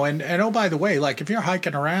 No, and oh, by the way, like if you're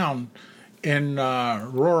hiking around in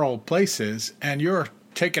rural places and you're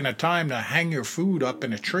taking the time to hang your food up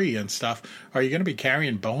in a tree and stuff, are you going to be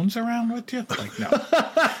carrying bones around with you? Like, no.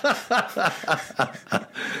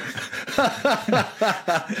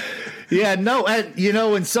 Yeah, no, and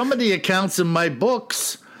in some of the accounts in my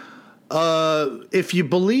books, if you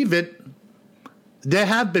believe it, there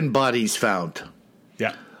have been bodies found.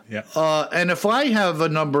 Yeah, yeah. And if I have a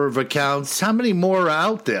number of accounts, how many more are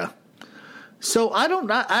out there? So I don't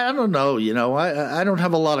know. I don't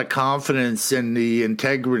have a lot of confidence in the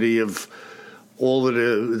integrity of all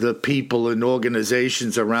of the people and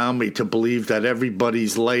organizations around me to believe that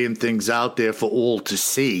everybody's laying things out there for all to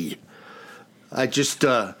see. I just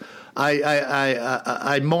I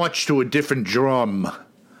march to a different drum.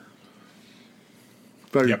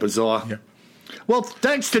 Very bizarre. Yep. Well,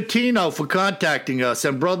 thanks to Tino for contacting us.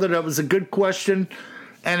 And, brother, that was a good question.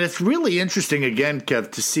 And it's really interesting, again,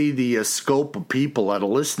 Kev, to see the scope of people that are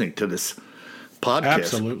listening to this podcast.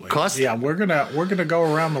 Absolutely. Yeah, we're gonna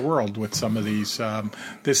go around the world with some of these.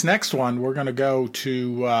 This next one, we're going to go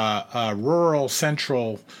to rural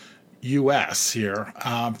central U.S. here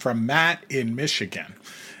from Matt in Michigan.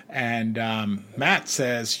 And Matt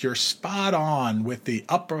says, you're spot on with the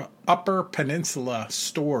Upper Peninsula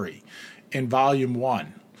story in Volume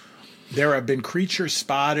 1. There have been creatures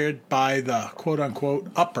spotted by the quote-unquote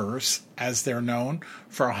uppers, as they're known,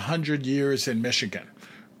 for 100 years in Michigan.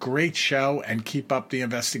 Great show, and keep up the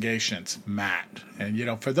investigations, Matt.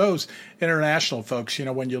 And, for those international folks,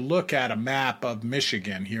 when you look at a map of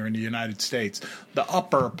Michigan here in the United States, the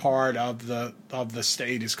upper part of the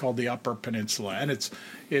state is called the Upper Peninsula. And it's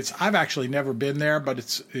I've actually never been there, but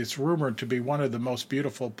it's rumored to be one of the most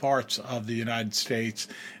beautiful parts of the United States.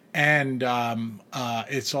 And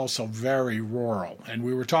it's also very rural. And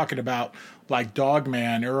we were talking about, like,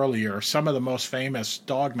 Dogman earlier. Some of the most famous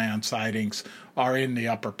Dogman sightings are in the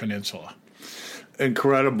Upper Peninsula.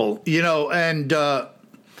 Incredible. And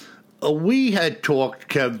we had talked,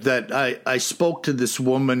 Kev, that I spoke to this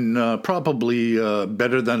woman probably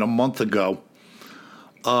better than a month ago,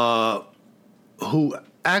 who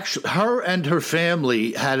actually, her and her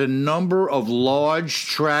family had a number of large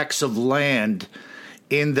tracts of land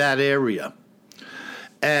in that area.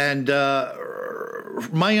 And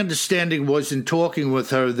my understanding was, in talking with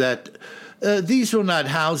her, that these were not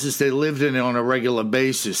houses they lived in on a regular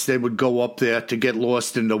basis. They would go up there to get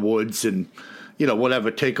lost in the woods and,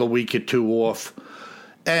 whatever, take a week or two off.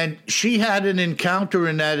 And she had an encounter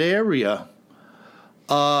in that area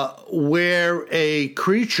where a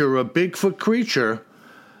Bigfoot creature,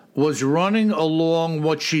 was running along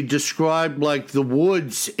what she described like the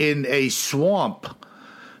woods in a swamp,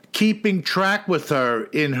 keeping track with her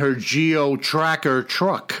in her geo-tracker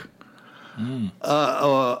truck.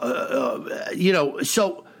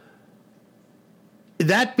 So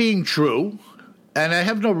that being true, and I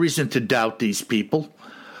have no reason to doubt these people,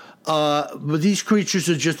 but these creatures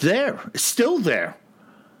are just there, still there.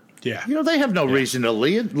 Yeah. They have no reason to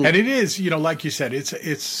leave. And it is, like you said,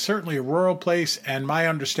 it's certainly a rural place, and my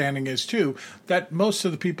understanding is, too, that most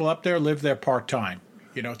of the people up there live there part-time.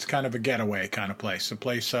 It's kind of a getaway kind of place, a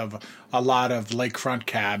place of a lot of lakefront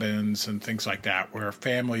cabins and things like that, where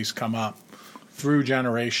families come up through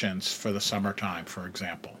generations for the summertime, for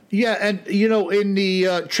example. Yeah, and, in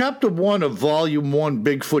the Chapter 1 of Volume 1,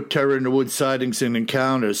 Bigfoot, Terror in the Woods, Sightings and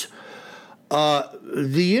Encounters,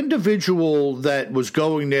 the individual that was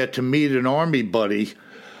going there to meet an Army buddy,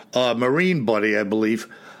 Marine buddy, I believe,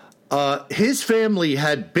 his family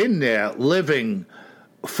had been there living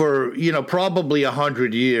for, probably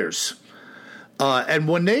 100 years. And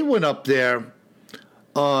when they went up there,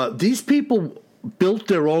 these people built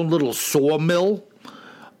their own little sawmill.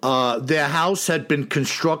 Their house had been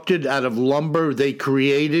constructed out of lumber they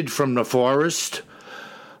created from the forest.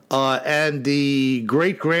 And the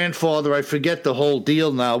great-grandfather, I forget the whole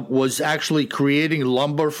deal now, was actually creating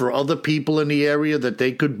lumber for other people in the area that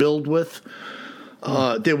they could build with.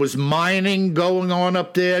 There was mining going on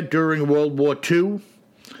up there during World War II.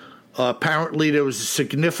 Apparently, there was a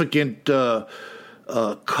significant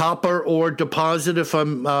copper ore deposit, if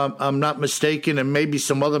I'm not mistaken, and maybe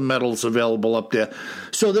some other metals available up there.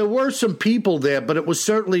 So there were some people there, but it was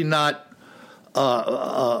certainly not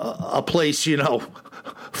a place,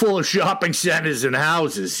 full of shopping centers and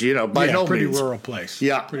houses, by no pretty means. Rural place.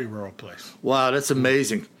 Yeah. Pretty rural place. Wow, that's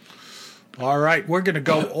amazing. All right, we're going to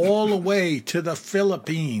go all the way to the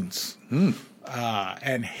Philippines.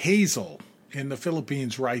 And Hazel in the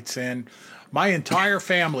Philippines writes in, my entire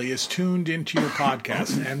family is tuned into your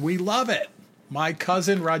podcast, and we love it. My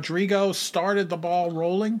cousin Rodrigo started the ball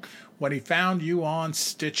rolling when he found you on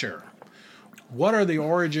Stitcher. What are the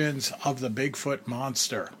origins of the Bigfoot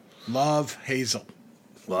monster? Love, Hazel.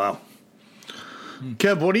 Wow.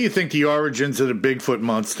 Kev, what do you think the origins of the Bigfoot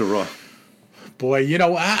monster are? Boy, you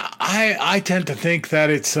know, I tend to think that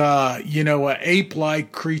it's, you know, an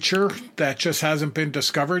ape-like creature that just hasn't been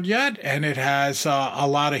discovered yet, and it has a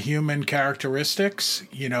lot of human characteristics,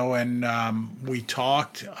 you know, and we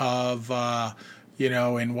talked of, you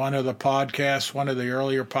know, in one of the podcasts, one of the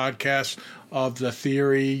earlier podcasts, of the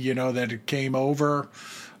theory, you know, that it came over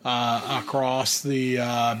across the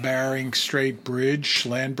Bering Strait bridge,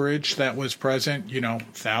 land bridge that was present, you know,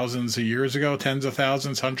 thousands of years ago, tens of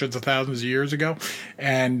thousands, hundreds of thousands of years ago,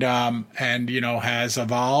 and you know, has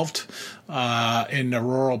evolved in the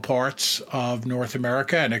rural parts of North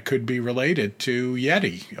America, and it could be related to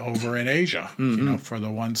Yeti over in Asia, you know, for the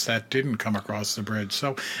ones that didn't come across the bridge.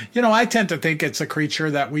 So, you know, I tend to think it's a creature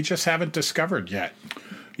that we just haven't discovered yet.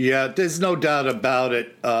 Yeah, there's no doubt about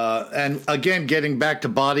it. And again, getting back to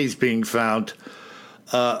bodies being found,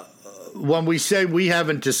 when we say we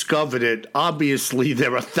haven't discovered it, obviously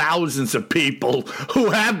there are thousands of people who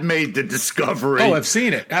have made the discovery. Oh, I've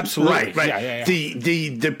seen it. Absolutely. Right. Yeah.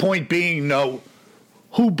 The point being, though,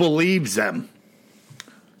 who believes them?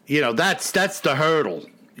 You know, that's the hurdle.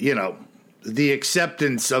 You know, the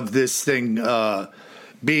acceptance of this thing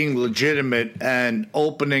being legitimate and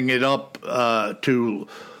opening it up to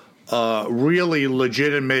really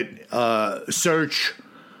legitimate search,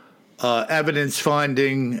 evidence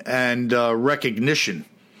finding, and recognition.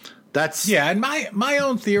 That's and my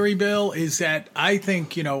own theory, Bill, is that I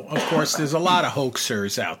think, you know, of course, there's a lot of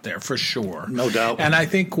hoaxers out there for sure. No doubt. And I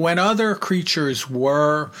think when other creatures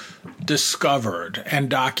were discovered and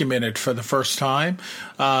documented for the first time,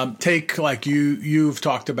 take like you've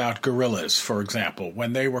talked about gorillas, for example,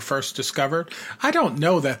 when they were first discovered. I don't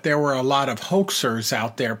know that there were a lot of hoaxers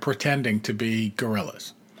out there pretending to be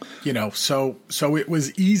gorillas. You know, so it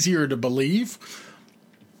was easier to believe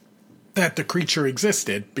that the creature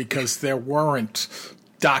existed because there weren't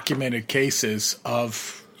documented cases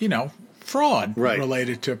of, you know, fraud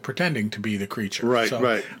related to pretending to be the creature.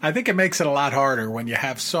 Right. I think it makes it a lot harder when you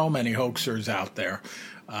have so many hoaxers out there,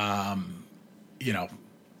 you know,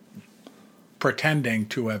 pretending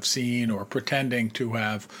to have seen or pretending to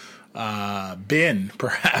have been,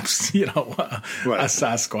 perhaps, you know, a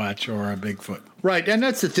Sasquatch or a Bigfoot. Right, and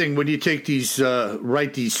that's the thing. When you take these,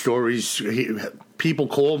 write these stories, people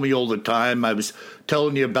call me all the time. I was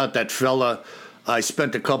telling you about that fella I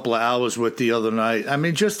spent a couple of hours with the other night. I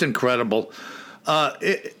mean, just incredible.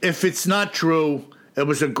 If it's not true, it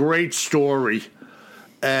was a great story.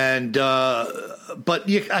 And but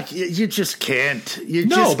you just can't.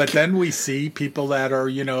 But then we see people that are,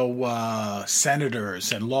 you know,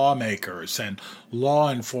 senators and lawmakers and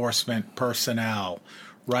law enforcement personnel,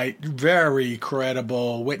 right? Very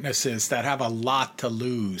credible witnesses that have a lot to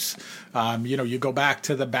lose. You know, you go back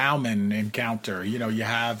to the Bauman encounter. You know, you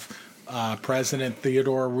have President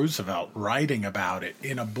Theodore Roosevelt writing about it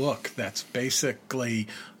in a book that's basically,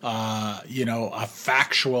 you know, a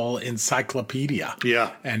factual encyclopedia.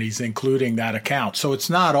 Yeah. And he's including that account. So it's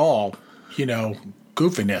not all, you know,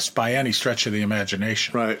 goofiness by any stretch of the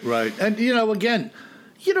imagination. Right. And, you know, again,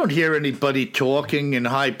 you don't hear anybody talking in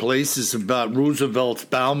high places about Roosevelt's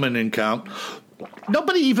Bauman encounter.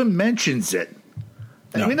 Nobody even mentions it.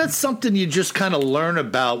 I mean, that's something you just kind of learn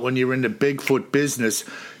about when you're in the Bigfoot business.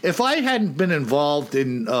 If I hadn't been involved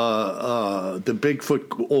in the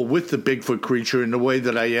Bigfoot or with the Bigfoot creature in the way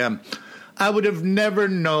that I am, I would have never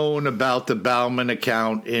known about the Bauman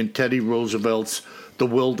account in Teddy Roosevelt's The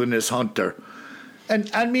Wilderness Hunter.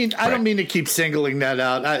 And I mean, I don't mean to keep singling that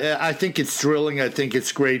out. I think it's thrilling. I think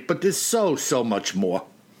it's great. But there's so much more.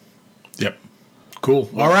 Yep.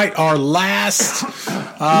 Cool. All right. Our last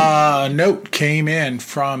note came in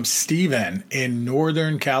from Steven in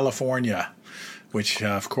Northern California, which,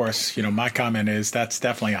 of course, you know, my comment is that's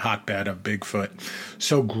definitely a hotbed of Bigfoot.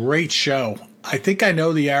 So great show. I think I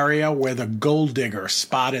know the area where the gold digger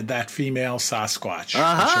spotted that female Sasquatch. Which,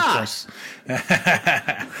 of course.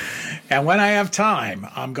 And when I have time,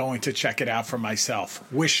 I'm going to check it out for myself.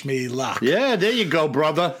 Wish me luck. Yeah, there you go,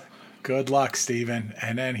 brother. Good luck, Stephen.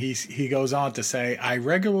 And then he goes on to say, I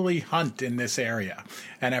regularly hunt in this area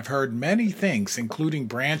and have heard many things, including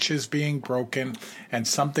branches being broken and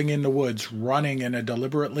something in the woods running in a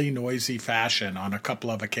deliberately noisy fashion on a couple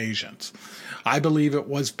of occasions. I believe it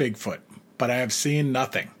was Bigfoot, but I have seen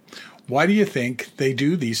nothing. Why do you think they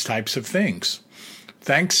do these types of things?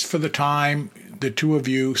 Thanks for the time the two of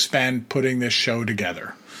you spend putting this show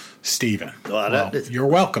together. Stephen. You're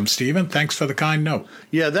welcome, Stephen. Thanks for the kind note.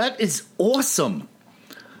 Yeah, that is awesome.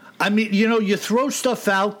 I mean, you know, you throw stuff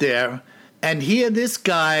out there, and here this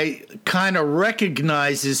guy kind of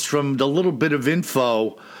recognizes from the little bit of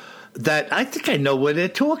info that I think I know what they're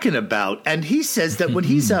talking about. And he says that when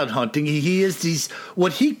he's out hunting, he hears these,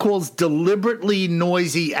 what he calls deliberately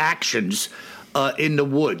noisy actions in the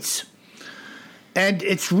woods. And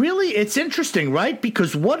it's interesting, right?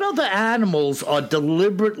 Because what other animals are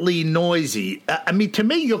deliberately noisy? I mean, to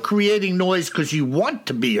me, you're creating noise because you want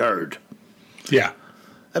to be heard. Yeah.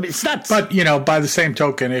 I mean, it's not. But, by the same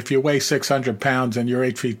token, if you weigh 600 pounds and you're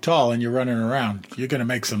 8 feet tall and you're running around, you're going to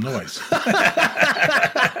make some noise.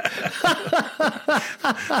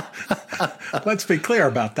 Let's be clear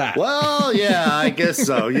about that. Well, yeah, I guess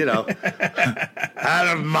so, Out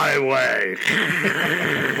of my way.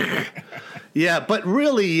 Yeah, but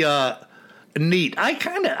really neat. I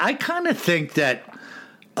kind of think that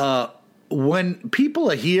when people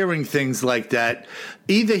are hearing things like that,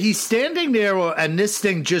 either he's standing there and this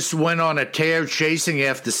thing just went on a tear chasing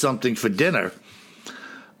after something for dinner.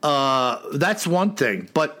 That's one thing.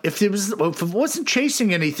 But if it wasn't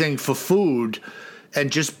chasing anything for food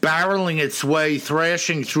and just barreling its way,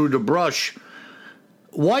 thrashing through the brush,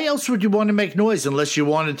 why else would you want to make noise unless you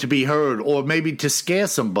wanted to be heard or maybe to scare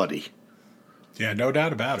somebody? Yeah, no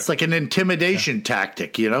doubt about it. It's like an intimidation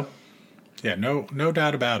tactic, Yeah, no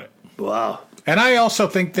doubt about it. Wow. And I also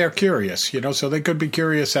think they're curious, so they could be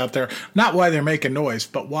curious out there, not why they're making noise,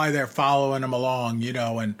 but why they're following him along,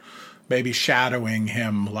 and maybe shadowing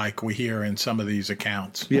him like we hear in some of these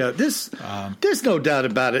accounts. Yeah, there's no doubt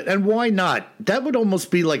about it. And why not? That would almost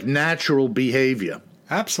be like natural behavior.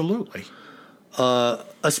 Absolutely.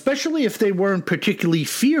 Especially if they weren't particularly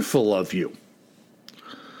fearful of you.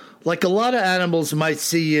 Like a lot of animals might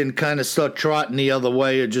see you and kind of start trotting the other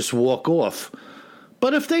way or just walk off.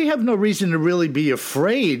 But if they have no reason to really be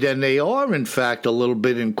afraid and they are, in fact, a little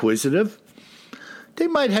bit inquisitive, they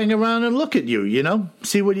might hang around and look at you,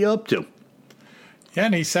 see what you're up to. Yeah,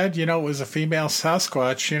 and he said, it was a female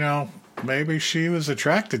Sasquatch, maybe she was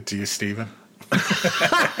attracted to you, Stephen.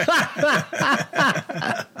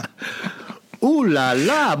 Ooh la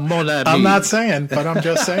la, mon ami. I'm not saying, but I'm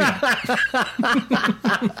just saying.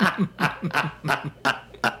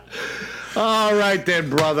 All right then,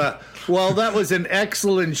 brother. Well, that was an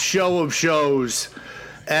excellent show of shows.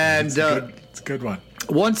 And it's a good one.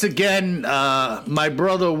 Once again, my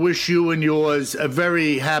brother, wish you and yours a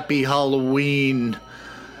very happy Halloween.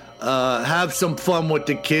 Have some fun with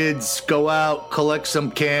the kids. Go out, collect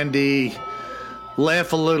some candy,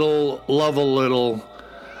 laugh a little, love a little.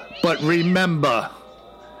 But remember,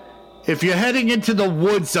 if you're heading into the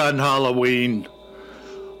woods on Halloween,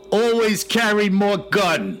 always carry more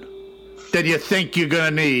gun than you think you're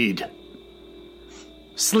going to need.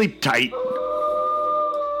 Sleep tight.